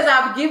 Because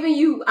I've given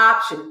you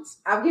options.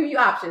 What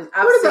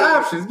are the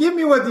options? Give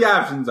me what the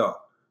options are.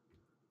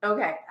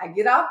 Okay, I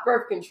get off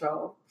birth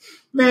control.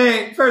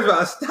 Man, first of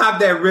all, stop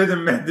that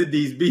rhythm method,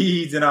 these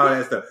beads and all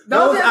that stuff.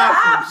 Those are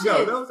options.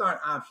 No, those aren't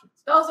options.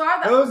 Those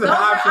are the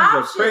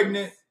options of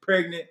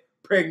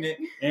pregnant,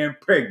 and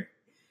pregnant.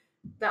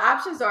 The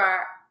options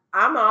are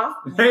I'm off.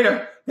 They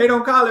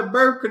don't call it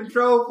birth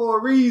control for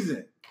a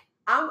reason.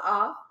 I'm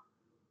off.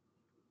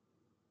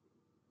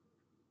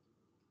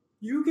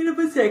 You get a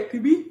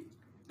vasectomy.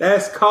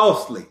 That's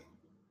costly.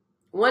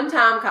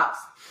 One-time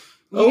cost.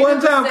 A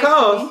one-time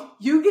cost?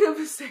 You get a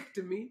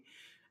vasectomy,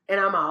 and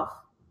I'm off.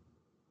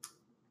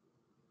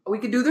 We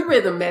could do the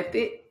rhythm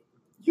method,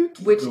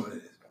 which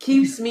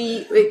keeps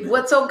me.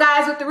 So,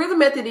 guys, what the rhythm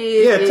method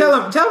is? Yeah,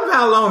 tell them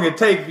how long it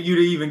takes for you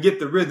to even get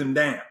the rhythm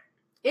down.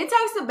 It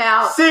takes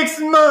about 6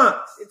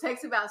 months. It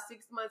takes about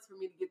 6 months for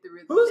me to get the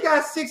rhythm. Who's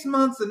got 6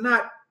 months or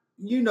not?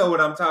 You know what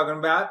I'm talking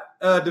about.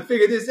 To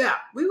figure this out.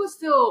 We will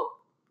still.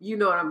 You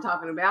know what I'm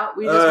talking about.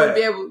 We just wouldn't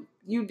be able.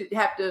 You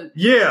have to.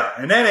 Yeah,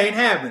 and that ain't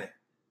happening.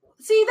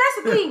 See,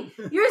 that's the thing.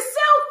 You're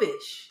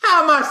selfish.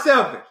 How am I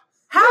selfish?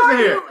 How are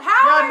you?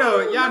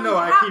 Y'all know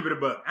I keep it a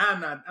buck. I'm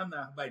not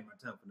biting my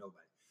tongue for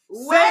nobody.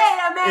 Wait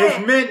a minute.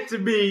 It's meant to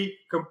be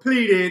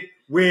completed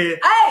with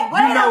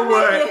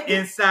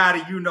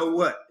inside of you know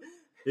what.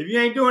 If you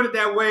ain't doing it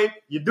that way,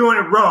 you're doing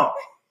it wrong.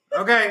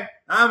 Okay?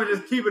 I'm gonna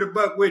just keep it a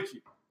buck with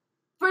you.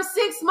 For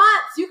 6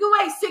 months. You can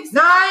wait 6 months.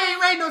 No, I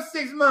ain't waiting no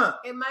 6 months.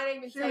 It might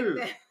even take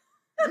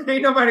that.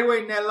 Ain't nobody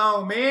waiting that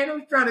long, man.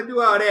 Who's trying to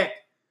do all that?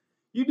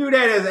 You do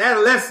that as an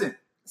adolescent.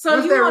 So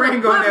you want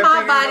to put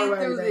my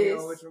body through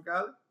this.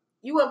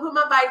 You want to put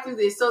my body through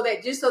this so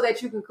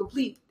that you can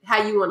complete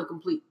how you want to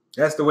complete.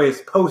 That's the way it's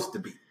supposed to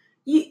be.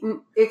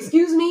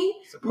 Excuse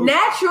me?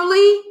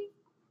 Naturally?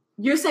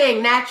 You're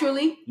saying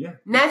naturally? Yeah.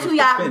 Naturally,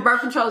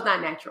 birth control is not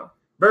natural.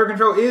 Birth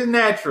control is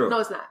natural. No,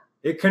 it's not.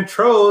 It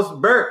controls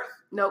birth.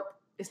 Nope.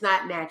 It's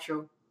not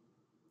natural.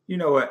 You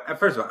know what?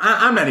 First of all,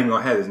 I'm not even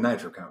going to have this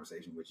natural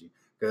conversation with you.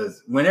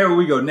 Because whenever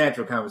we go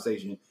natural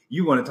conversation,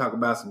 you want to talk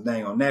about some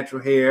dang on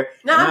natural hair.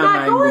 No, I'm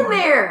not going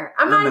there.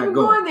 I'm not even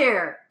going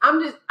there.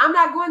 I'm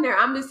not going there.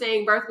 I'm just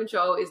saying birth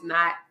control is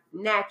not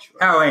natural.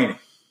 How ain't it?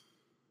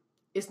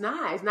 It's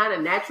not. It's not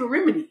a natural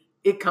remedy.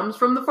 It comes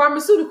from the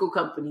pharmaceutical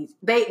companies.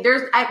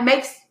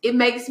 It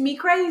makes me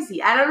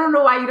crazy. I don't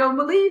know why you don't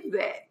believe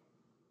that.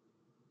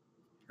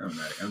 I'm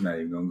not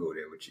even going to go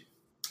there with you.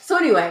 So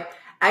anyway,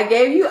 I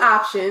gave you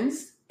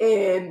options,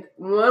 and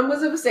one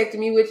was a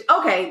vasectomy, which,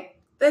 okay,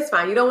 that's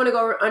fine. You don't want to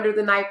go under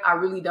the knife. I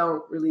really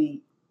don't.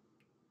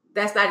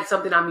 That's not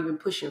something I'm even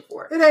pushing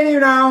for. It ain't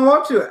even I don't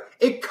want to.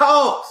 It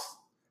costs.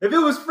 If it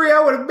was free,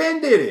 I would have been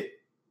did it.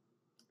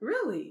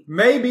 Really?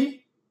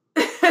 Maybe.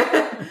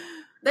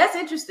 That's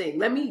interesting.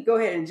 Let me go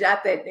ahead and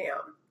jot that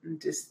down.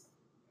 And just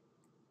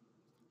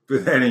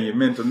put that in your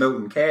mental note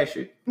and cash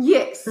it.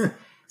 Yes.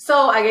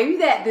 So I gave you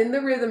that. Then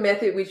the rhythm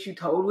method, which you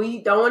totally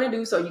don't want to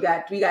do. So we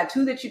got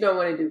two that you don't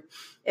want to do.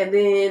 And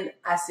then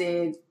I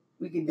said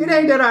we could do. It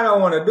ain't that I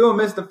don't want to do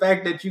them. It's the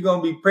fact that you're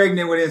gonna be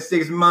pregnant within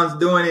 6 months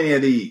doing any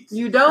of these.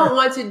 You don't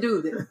want to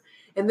do them.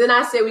 And then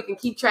I said we can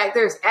keep track.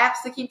 There's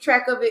apps to keep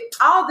track of it.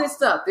 All this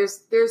stuff.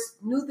 There's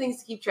new things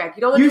to keep track.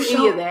 You don't want to do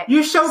any of that.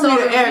 You showed me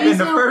the app, and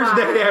the first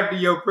day after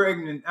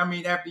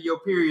your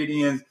period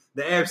ends,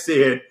 the app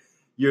said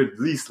you're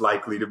least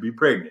likely to be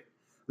pregnant.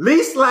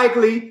 Least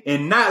likely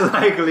and not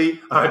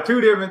likely are two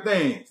different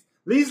things.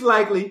 Least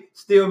likely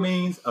still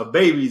means a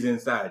baby's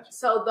inside you.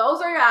 So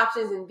those are your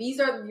options, and these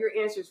are your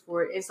answers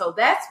for it. And so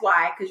that's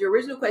why, because your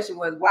original question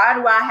was, why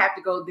do I have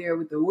to go there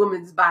with the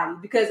woman's body?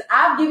 Because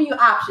I've given you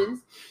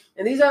options,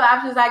 and these are the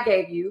options I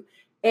gave you,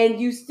 and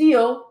you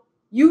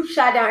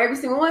shot down every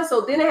single one.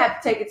 So then I have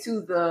to take it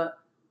to the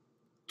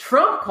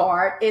trump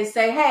card and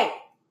say, hey,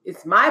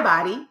 it's my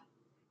body.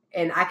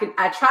 And I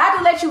try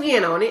to let you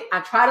in on it. I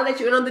try to let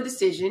you in on the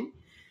decision.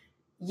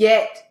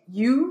 Yet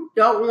you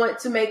don't want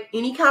to make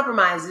any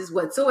compromises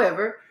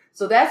whatsoever.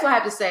 So that's what I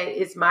have to say.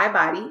 It's my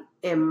body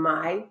and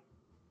my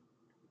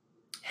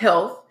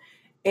health.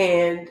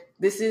 And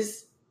this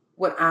is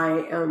what I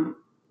am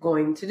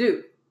going to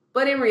do.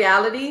 But in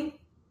reality,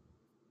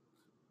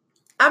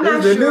 I'm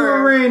not sure. Is the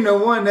new ring the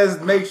one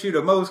that makes you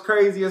the most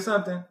crazy or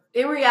something?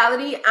 In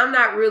reality, I'm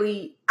not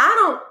really,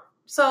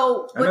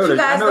 so what you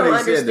guys don't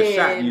understand is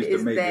that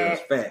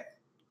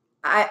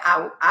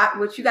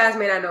what you guys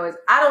may not know is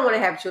I don't want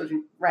to have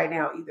children right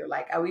now either.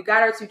 Like we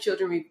got our 2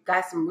 children. We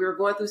were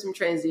going through some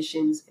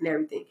transitions and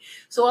everything.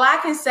 So all I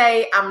can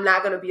say, I'm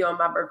not going to be on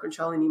my birth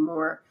control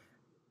anymore.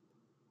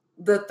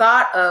 The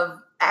thought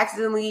of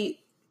accidentally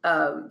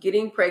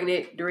getting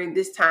pregnant during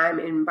this time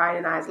in Brian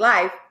and I's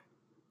life,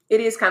 it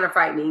is kind of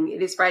frightening.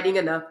 It is frightening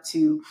enough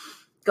to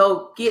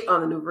go get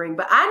on the NuvaRing.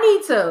 But I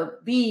need to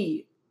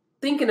be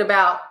thinking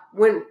about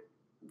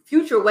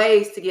future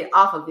ways to get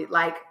off of it.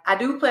 Like I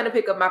do plan to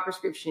pick up my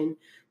prescription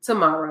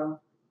tomorrow,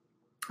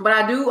 but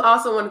I do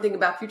also want to think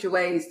about future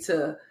ways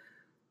to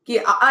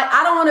get.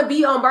 I don't want to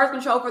be on birth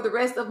control for the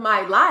rest of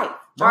my life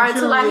or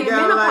until I hit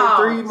menopause.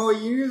 Like 3 more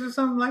years or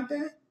something like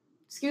that.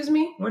 Excuse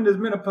me? When does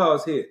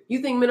menopause hit?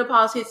 You think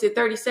menopause hits at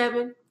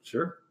 37?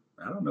 Sure.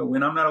 I don't know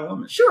when. I'm not a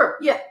woman. Sure.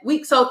 Yeah.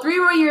 So 3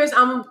 more years.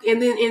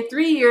 And then in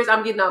 3 years,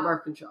 I'm getting on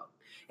birth control.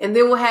 And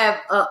then we'll have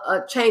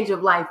a change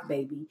of life,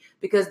 baby,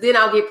 because then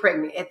I'll get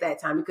pregnant at that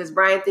time because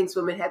Brian thinks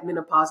women have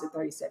menopause at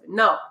 37.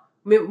 No,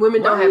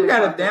 women don't have menopause. You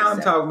got to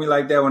down talk me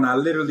like that when I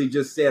literally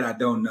just said I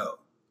don't know.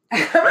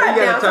 You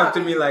got to talk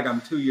to me like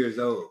I'm 2 years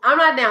old. I'm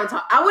not down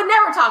talk. I would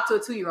never talk to a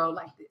 2-year-old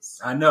like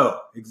this. I know.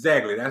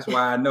 Exactly. That's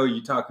why I know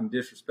you're talking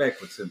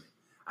disrespectful to me.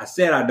 I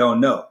said I don't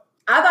know.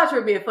 I thought you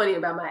were being funny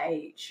about my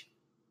age.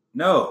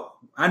 No.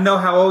 I know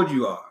how old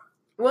you are.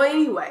 Well,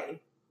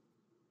 anyway,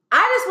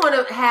 I just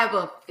want to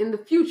have in the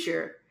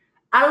future,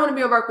 I don't want to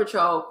be on birth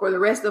control for the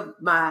rest of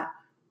my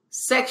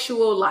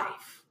sexual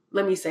life.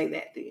 Let me say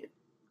that then.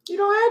 You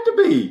don't have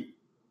to be.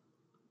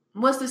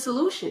 What's the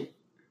solution?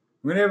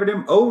 Whenever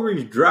them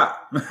ovaries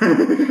drop.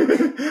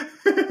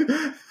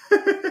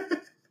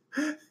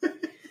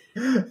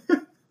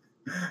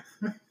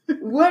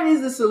 What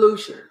is the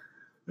solution?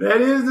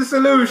 That is the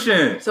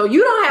solution. So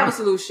you don't have a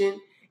solution,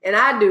 and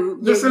I do.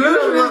 The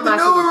solution is the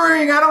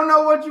NuvaRing. I don't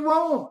know what you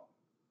want.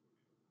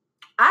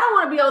 I don't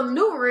want to be on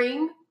the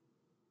NuvaRing.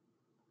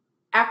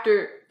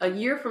 After a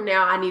year from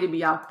now, I need to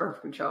be off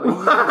birth control.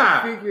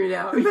 Figure it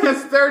out.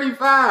 That's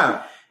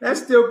 35.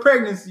 That's still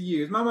pregnancy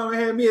years. My mama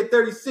had me at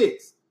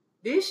 36.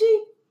 Did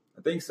she?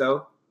 I think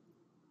so.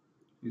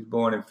 She was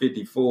born in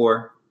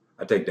 54.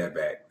 I take that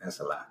back. That's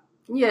a lie.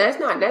 Yeah,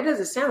 that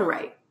doesn't sound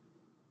right.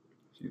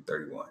 She's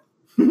 31.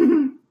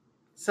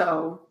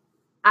 So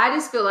I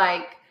just feel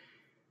like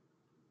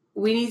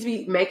we need to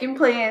be making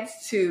plans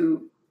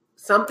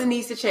something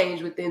needs to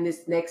change within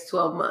this next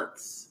 12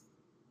 months.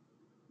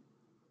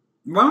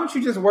 Why don't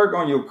you just work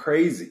on your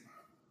crazy?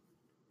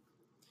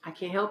 I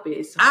can't help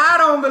it. I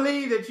don't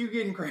believe that you're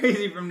getting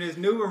crazy from this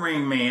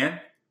NuvaRing, man.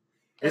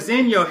 It's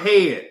in your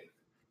head.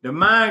 The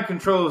mind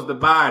controls the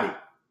body.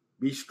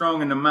 Be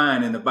strong in the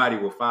mind and the body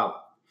will follow.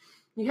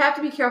 You have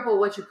to be careful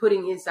what you're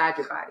putting inside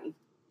your body.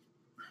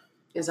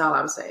 Is all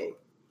I'm saying.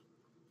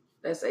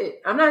 That's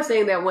it. I'm not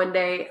saying that one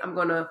day I'm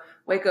going to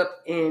wake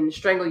up and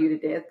strangle you to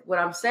death. What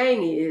I'm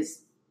saying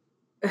is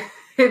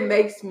it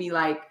makes me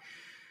like,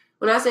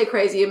 when I say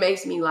crazy, it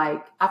makes me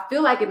like, I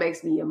feel like it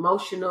makes me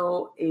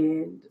emotional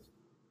and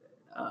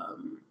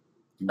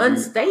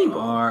unstable. You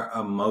are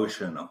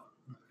emotional.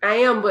 I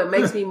am, but it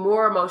makes me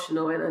more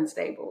emotional and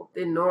unstable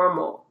than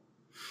normal.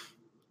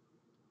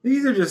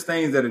 These are just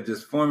things that are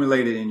just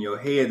formulated in your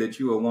head that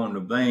you are wanting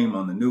to blame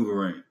on the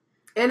NuvaRing.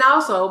 And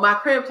also, my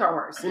cramps are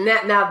worse. And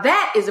now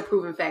that is a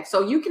proven fact.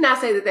 So you cannot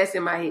say that that's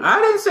in my head. I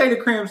didn't say the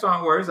cramps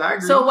aren't worse. I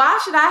agree. So why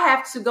should I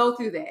have to go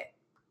through that?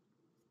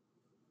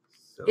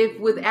 So if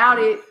without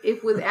it,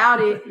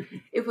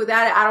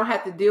 I don't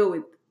have to deal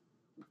with,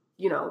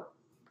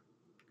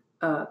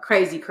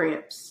 crazy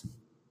cramps.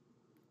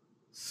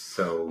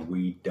 So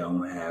we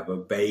don't have a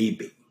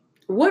baby.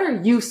 What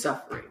are you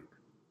suffering?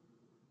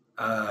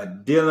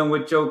 Dealing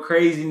with your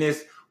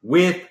craziness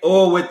with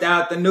or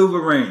without the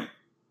NuvaRing.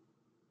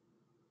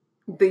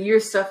 You're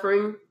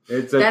suffering?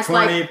 It's a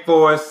 24/7,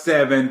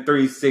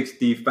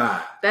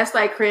 365. That's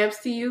like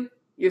cramps to you?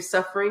 You're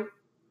suffering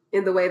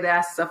in the way that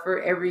I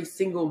suffer every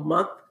single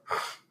month?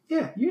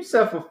 Yeah, you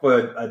suffer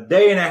for a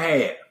day and a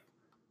half.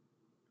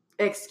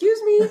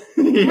 Excuse me?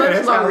 Yeah,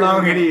 that's how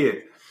long it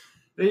is.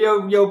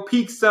 Your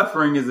peak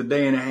suffering is a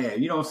day and a half.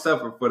 You don't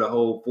suffer for the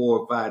whole 4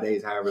 or 5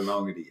 days, however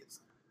long it is.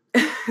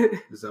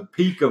 It's a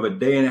peak of a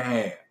day and a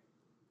half.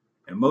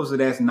 And most of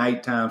that's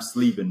nighttime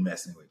sleeping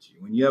messing with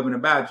you. When you're up and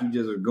about, you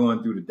just are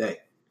going through the day.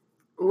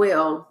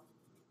 Well,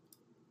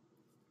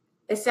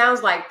 it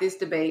sounds like this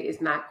debate is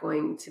not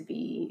going to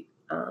be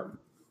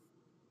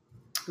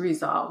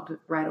resolved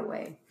right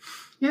away.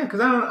 Yeah,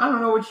 because I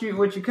don't know what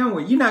you coming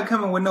with. You're not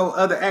coming with no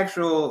other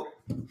actual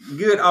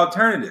good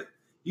alternative.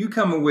 You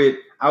coming with,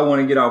 I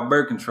want to get off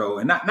birth control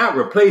and not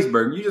replace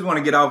birth. You just want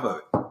to get off of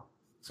it.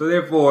 So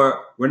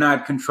therefore, we're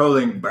not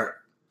controlling birth,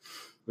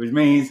 which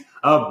means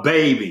a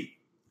baby.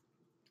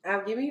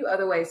 I've given you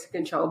other ways to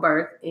control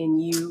birth,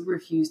 and you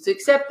refuse to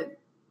accept them.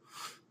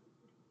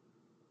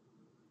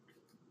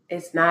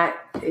 It's not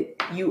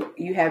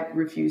you have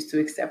refused to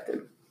accept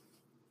them.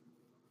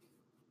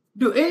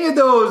 Do any of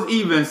those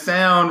even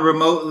sound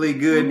remotely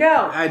good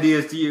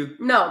ideas to you?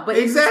 No, but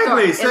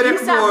exactly. So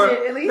therefore,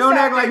 don't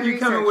act like you're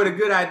coming with a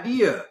good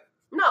idea.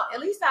 No,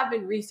 at least I've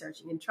been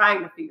researching and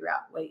trying to figure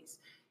out ways.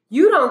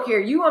 You don't care.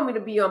 You want me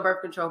to be on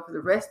birth control for the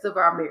rest of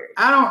our marriage.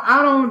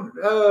 I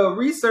don't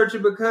research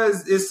it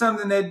because it's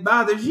something that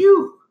bothers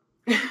you.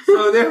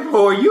 So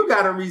therefore, you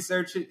got to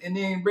research it and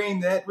then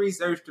bring that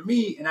research to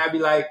me, and I'd be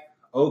like,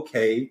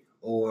 okay,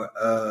 or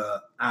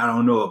I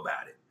don't know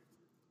about it.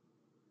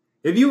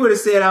 If you would have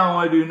said, I don't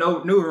want to do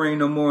NuvaRing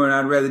no more and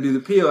I'd rather do the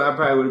pill, I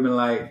probably would have been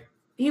like...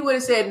 He would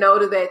have said no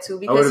to that too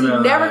because he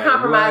never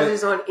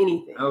compromises on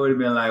anything. I would have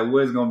been like,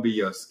 what's going to be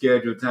your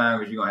scheduled time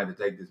because you're going to have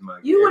to take this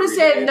money. You would have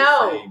said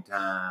no. Same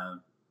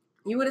time.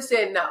 You would have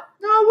said no.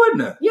 No, I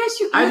wouldn't have. Yes,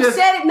 you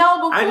said it no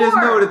before. I just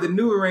know that the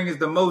NuvaRing is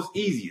the most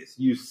easiest.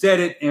 You set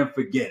it and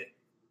forget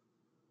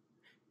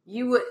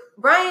it.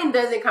 Brian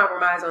doesn't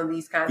compromise on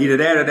these kinds Either of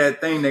that or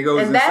that thing that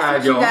goes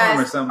inside your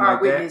arm or something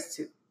like that.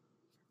 To.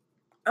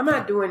 I'm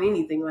not doing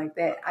anything like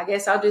that. I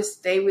guess I'll just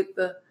stay with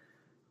the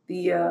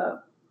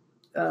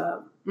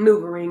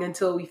NuvaRing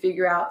until we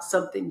figure out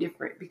something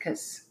different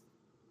because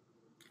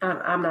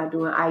I'm not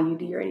doing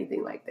IUD or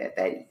anything like that.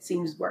 That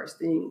seems worse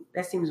to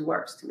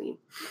me.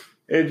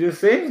 It just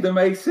seems to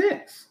make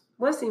sense.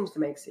 What seems to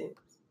make sense?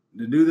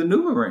 To do the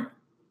NuvaRing.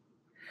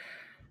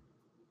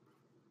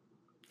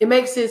 It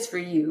makes sense for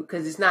you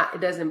because it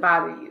doesn't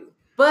bother you.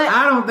 But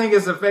I don't think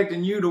it's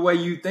affecting you the way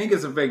you think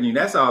it's affecting you.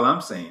 That's all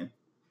I'm saying.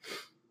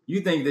 You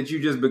think that you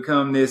just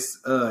become this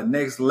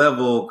next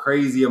level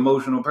crazy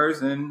emotional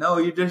person. No,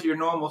 you're just your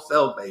normal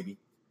self, baby.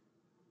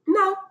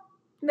 No,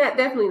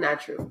 definitely not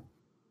true.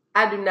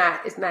 I do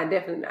not. It's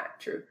definitely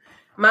not true.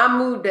 My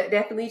mood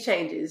definitely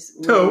changes.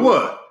 To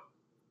what?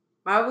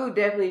 My mood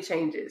definitely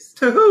changes.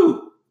 To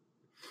who?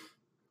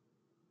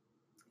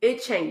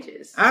 It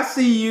changes. I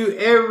see you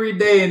every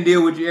day and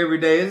deal with you every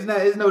day.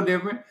 It's no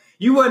different.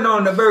 You wasn't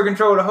on the birth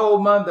control the whole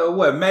month or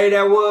what? May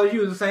that was?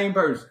 You was the same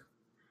person.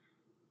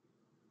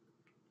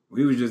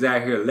 We was just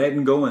out here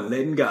letting go and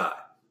letting God.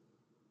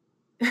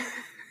 All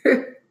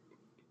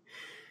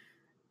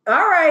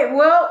right.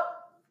 Well,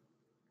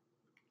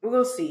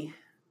 we'll see.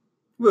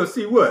 We'll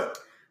see what?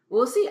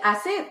 We'll see.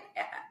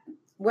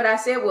 What I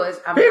said was...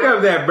 Pick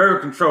up that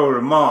birth control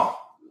tomorrow.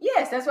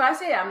 Yes, that's what I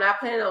said. I'm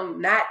not planning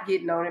on not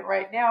getting on it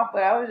right now,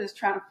 but I was just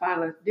trying to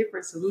find a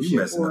different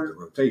solution for the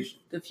rotation.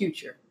 The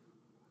future.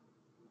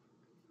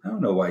 I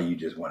don't know why you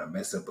just want to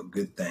mess up a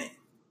good thing.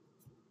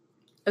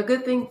 A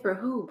good thing for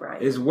who,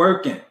 Brian? It's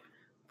working.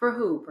 For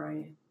who,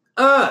 Brian?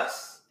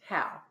 Us.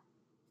 How?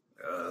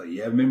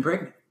 You haven't been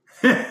pregnant.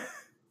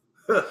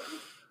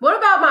 What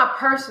about my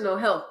personal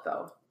health,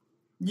 though?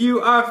 You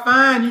are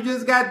fine. You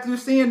just got through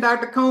seeing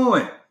Dr.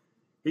 Cohen.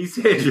 He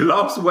said you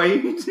lost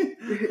weight.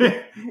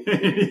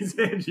 He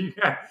said you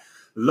got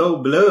low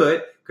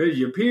blood because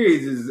your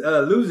periods is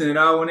losing it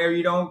all whenever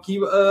you don't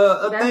keep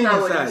a thing inside. That's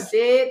not what he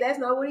said. That's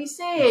not what he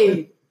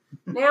said.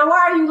 Now,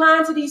 why are you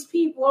lying to these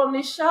people on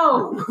this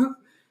show?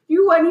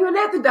 You wasn't even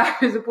at the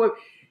doctor's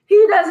appointment.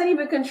 He doesn't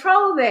even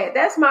control that.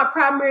 That's my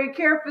primary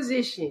care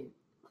physician.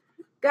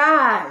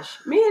 Gosh,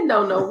 men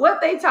don't know what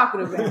they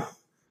talking about.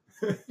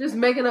 Just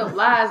making up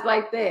lies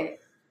like that.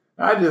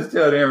 I just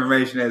tell the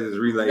information as it's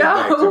relayed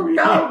back to me.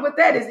 No, but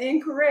that is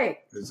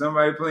incorrect. If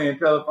somebody playing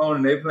telephone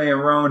and they playing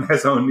wrong,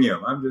 that's on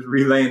them. I'm just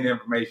relaying the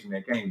information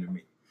that came to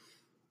me.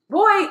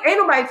 Boy, ain't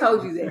nobody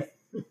told you that.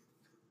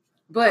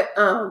 But,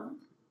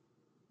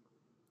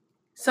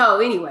 so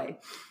anyway,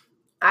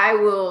 I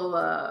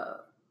will...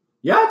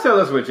 Y'all tell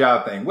us what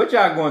y'all think. What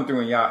y'all going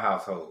through in y'all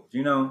households?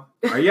 You know,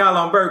 are y'all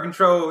on birth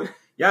control?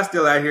 Y'all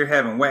still out here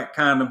having whack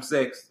condom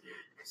sex?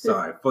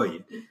 Sorry for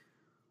you.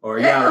 Or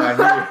y'all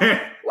out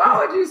here...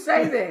 Why would you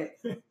say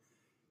that?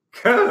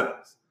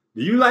 Cause,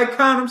 do you like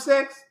condom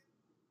sex?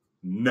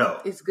 No.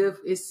 It's good.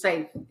 It's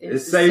safe.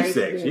 It's safe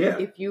sex, yeah.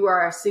 If you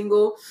are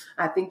single,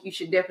 I think you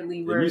should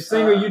definitely wear. If you're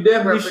single, you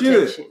definitely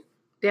should.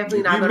 Definitely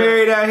if not. You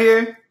married out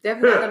here?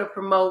 Definitely not going to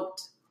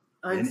promote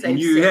unsafe and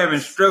you sex. Having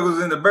struggles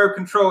in the birth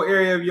control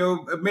area of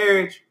your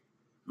marriage,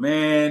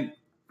 man,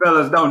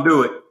 fellas, don't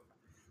do it.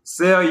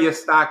 Sell your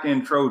stock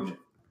in Trojan.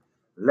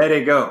 Let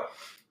it go.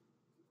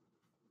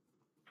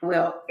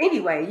 Well,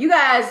 anyway, you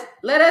guys,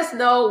 let us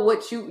know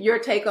what your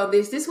take on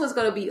this. This one's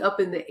going to be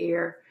up in the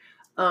air.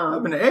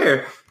 Up in the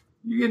air?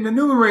 You getting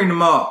the NuvaRing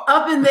tomorrow?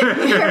 Up in the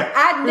air.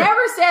 I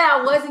never said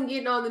I wasn't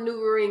getting on the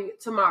NuvaRing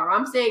tomorrow.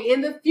 I'm saying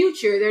in the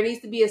future, there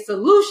needs to be a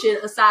solution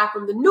aside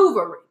from the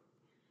NuvaRing.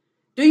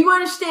 Do you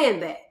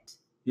understand that?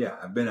 Yeah,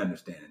 I've been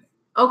understanding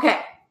it.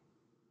 Okay.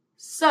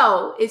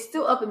 So it's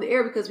still up in the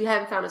air because we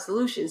haven't found a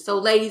solution. So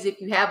ladies,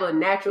 if you have a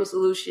natural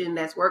solution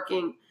that's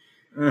working.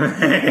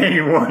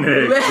 Ain't one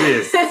that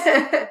exists.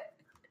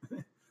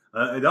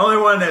 The only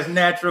one that's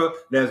natural,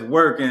 that's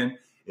working,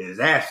 is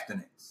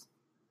abstinence.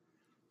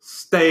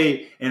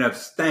 Stay and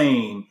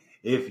abstain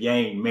if you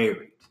ain't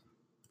married.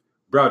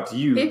 Brought to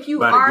you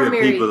by the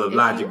good people of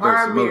Logic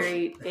vs.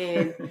 Emotion.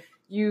 And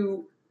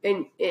you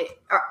and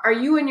are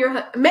you and your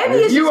maybe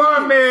if it's you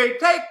are married,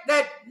 take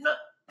that.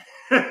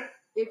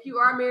 If you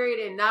are married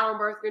and not on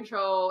birth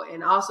control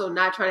and also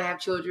not trying to have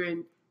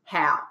children,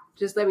 how?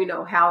 Just let me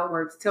know how it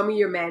works. Tell me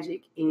your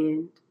magic.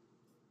 And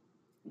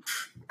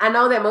I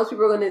know that most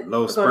people are going to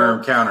low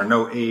sperm count or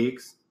no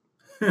eggs.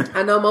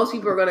 I know most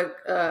people are going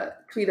to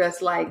treat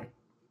us like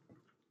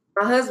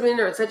my husband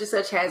or such and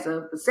such has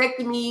a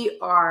vasectomy,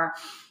 or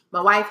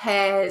my wife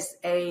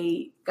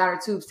got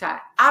her tubes tied.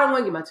 I don't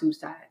want to get my tubes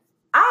tied.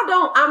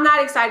 I'm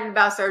not excited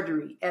about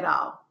surgery at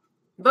all.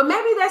 But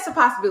maybe that's a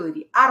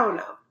possibility. I don't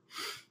know.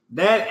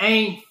 That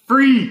ain't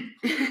free.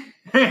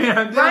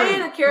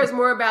 Brian cares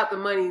more about the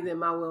money than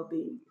my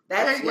well-being.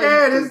 That's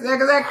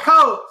that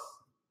costs.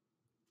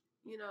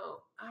 You know,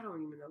 I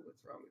don't even know what's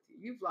wrong with you.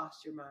 You've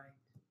lost your mind.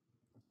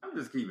 I'm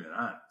just keeping it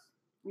honest.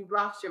 You've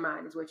lost your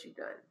mind is what you've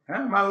done.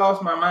 How have I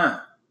lost my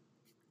mind?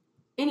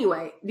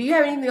 Anyway, do you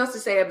have anything else to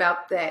say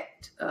about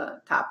that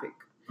topic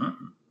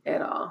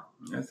at all?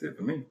 That's it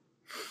for me.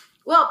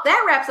 Well,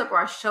 that wraps up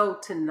our show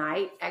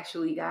tonight,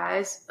 actually,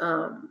 guys.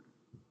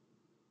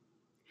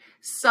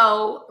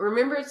 So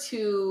remember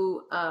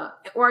to,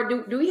 or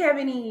do we have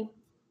any?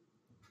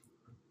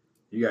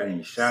 You got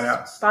any shout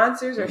outs?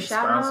 Sponsors or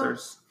shout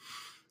outs?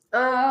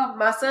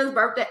 Our son's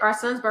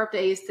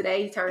birthday is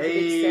today. He turned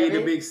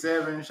the big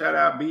 7. Shout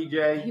out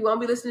BJ. He won't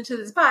be listening to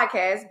this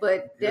podcast,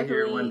 but He'll definitely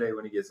hear it one day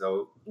when he gets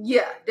old.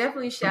 Yeah,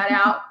 definitely shout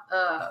out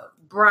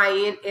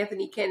Brian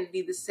Anthony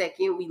Kennedy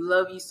II. We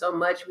love you so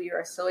much. We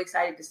are so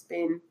excited to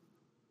spend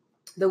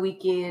the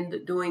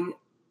weekend doing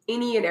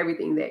any and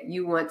everything that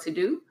you want to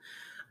do.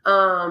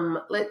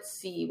 Let's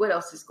see what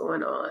else is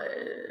going on.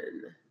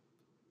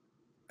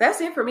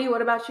 That's it for me.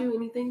 What about you?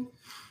 Anything?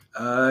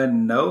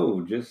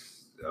 No, just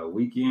a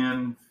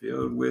weekend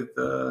filled with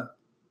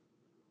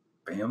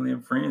family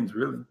and friends,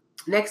 really.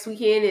 Next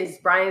weekend is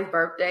Brian's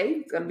birthday.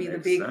 It's going to be the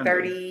big Sunday.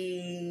 30.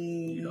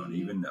 You don't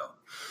even know.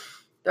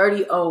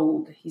 30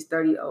 old. He's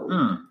 30 old.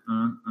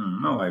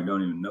 My wife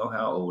don't even know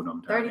how old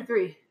I'm turning.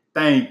 33.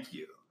 Thank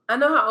you. I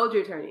know how old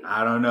you're turning.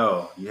 I don't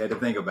know. You had to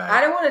think about it. I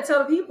didn't want to tell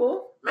the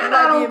people. Man,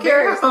 I don't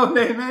care.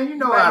 Man, you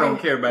know I don't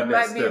care about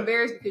that stuff. You might be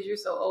embarrassed because you're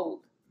so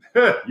old.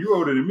 You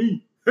older than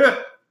me.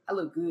 I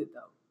look good,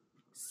 though.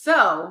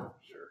 So,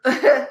 sure.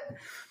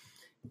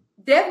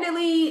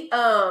 Definitely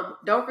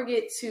don't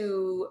forget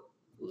to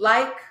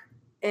like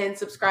and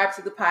subscribe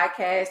to the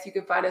podcast. You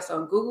can find us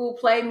on Google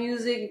Play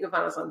Music. You can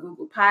find us on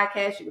Google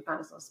Podcasts. You can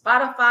find us on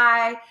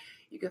Spotify.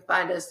 You can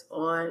find us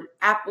on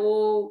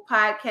Apple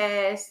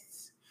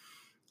Podcasts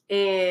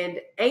and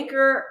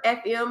Anchor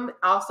FM.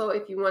 Also,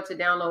 if you want to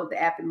download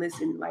the app and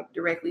listen like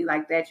directly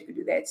like that, you can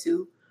do that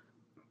too.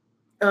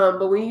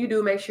 But when you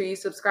do, make sure you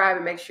subscribe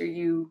and make sure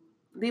you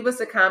leave us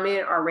a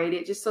comment or rate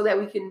it just so that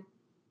we can,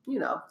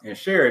 And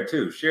share it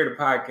too. Share the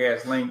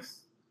podcast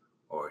links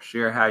or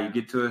share how you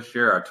get to us.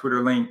 Share our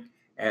Twitter link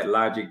at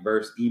Logic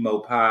vs. Emo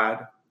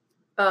Pod.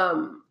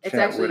 It's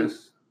actually,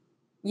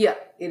 yeah,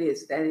 it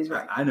is. That is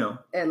right. I know.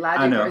 At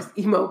Logic vs.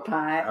 Emo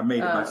Pod. I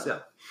made it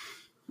myself.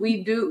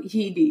 We do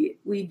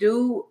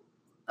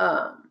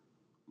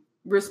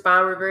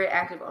respond. We're very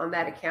active on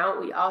that account.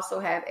 We also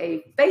have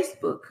a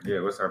Facebook. Yeah,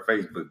 what's our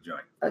Facebook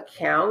joint?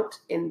 Account,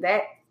 and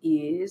that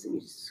is, let me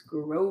just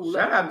scroll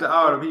Shout out to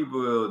all the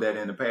people that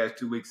in the past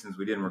 2 weeks since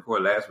we didn't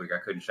record last week, I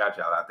couldn't shout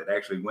y'all out, that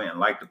actually went and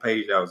liked the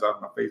page that was off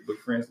my Facebook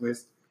friends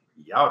list.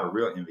 Y'all the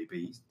real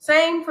MVPs.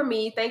 Same for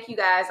me. Thank you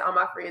guys, all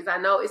my friends. I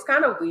know it's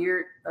kind of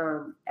weird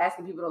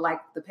asking people to like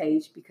the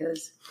page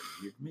because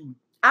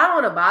I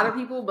don't want to bother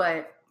people,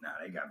 but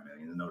they got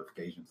millions of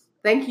notifications.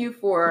 Thank you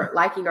for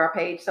liking our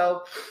page.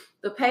 So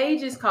the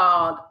page is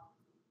called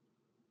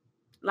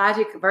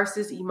Logic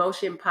vs.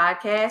 Emotion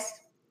Podcast.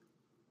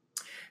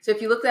 So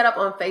if you look that up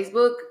on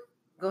Facebook,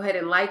 go ahead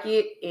and like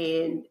it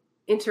and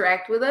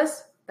interact with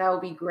us. That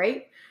would be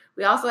great.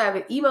 We also have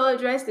an email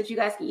address that you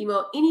guys can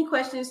email any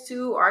questions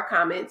to or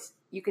comments.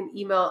 You can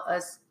email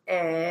us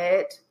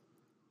at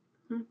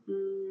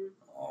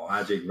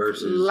Logic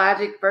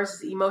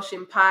versus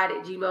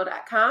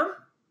emotionpod@gmail.com.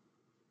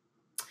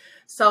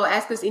 So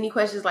ask us any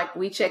questions. Like,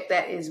 we check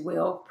that as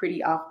well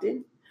pretty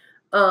often.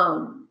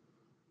 And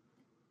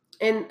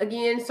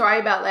again, sorry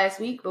about last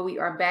week, but we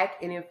are back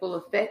and in full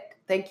effect.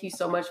 Thank you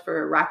so much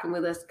for rocking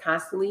with us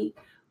constantly.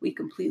 We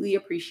completely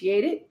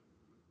appreciate it.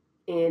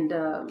 And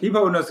keep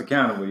holding us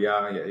accountable,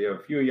 y'all. A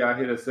few of y'all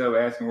hit us up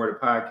asking where the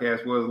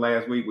podcast was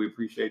last week. We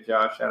appreciate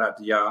y'all. Shout out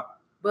to y'all.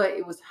 But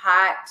it was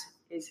hot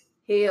as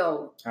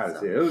hell.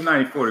 It was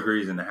 94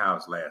 degrees in the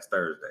house last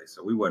Thursday,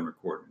 so we wasn't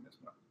recording this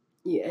one.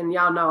 Yeah, and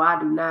y'all know I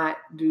do not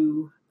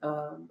do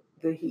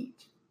the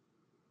heat.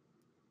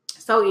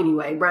 So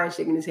anyway, Brian's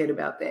shaking his head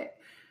about that.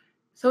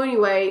 So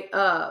anyway,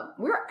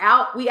 we're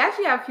out. We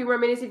actually have a few more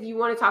minutes if you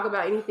want to talk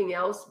about anything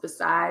else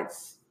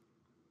besides.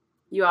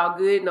 You all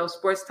good? No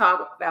sports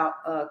talk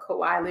about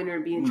Kawhi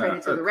Leonard being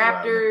traded to the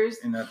Raptors.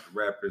 And not the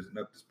Raptors,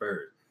 not the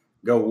Spurs.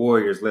 Go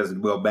Warriors, let's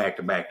go back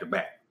to back to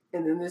back.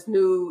 And then this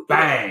new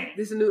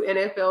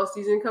NFL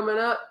season coming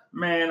up.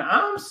 Man,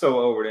 I'm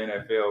so over the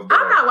NFL.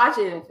 I'm not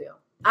watching NFL.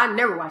 I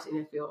never watched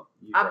NFL.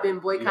 I've been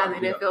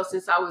boycotting the NFL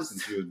since I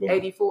was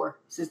 84,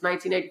 since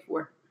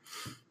 1984.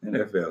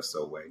 NFL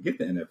so way. Get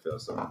the NFL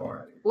so far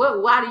out of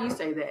here. Why do you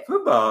say that?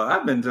 Football,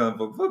 I've been telling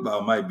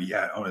football might be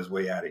on its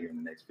way out of here in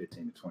the next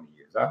 15 to 20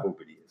 years. I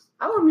hope it is.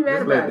 I wouldn't be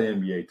mad about it. Let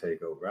the NBA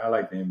take over. I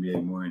like the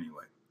NBA more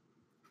anyway.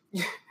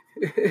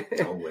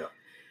 Oh, well.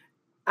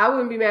 I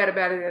wouldn't be mad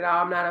about it at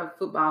all. I'm not a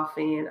football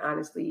fan,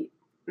 honestly.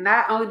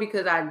 Not only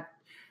because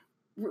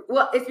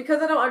it's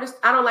because I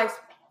don't like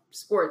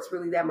sports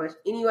really that much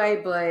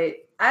anyway, but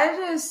I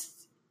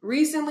just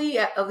recently,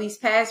 of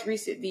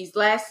these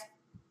last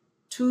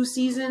 2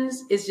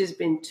 seasons, it's just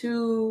been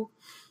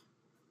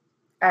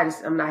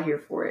I'm not here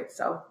for it.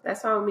 So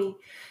that's on me.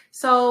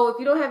 So if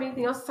you don't have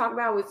anything else to talk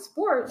about with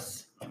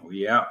sports,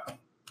 we out.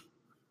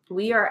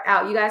 We are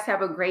out. You guys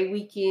have a great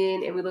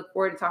weekend, and we look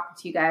forward to talking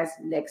to you guys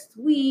next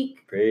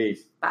week.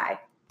 Peace. Bye.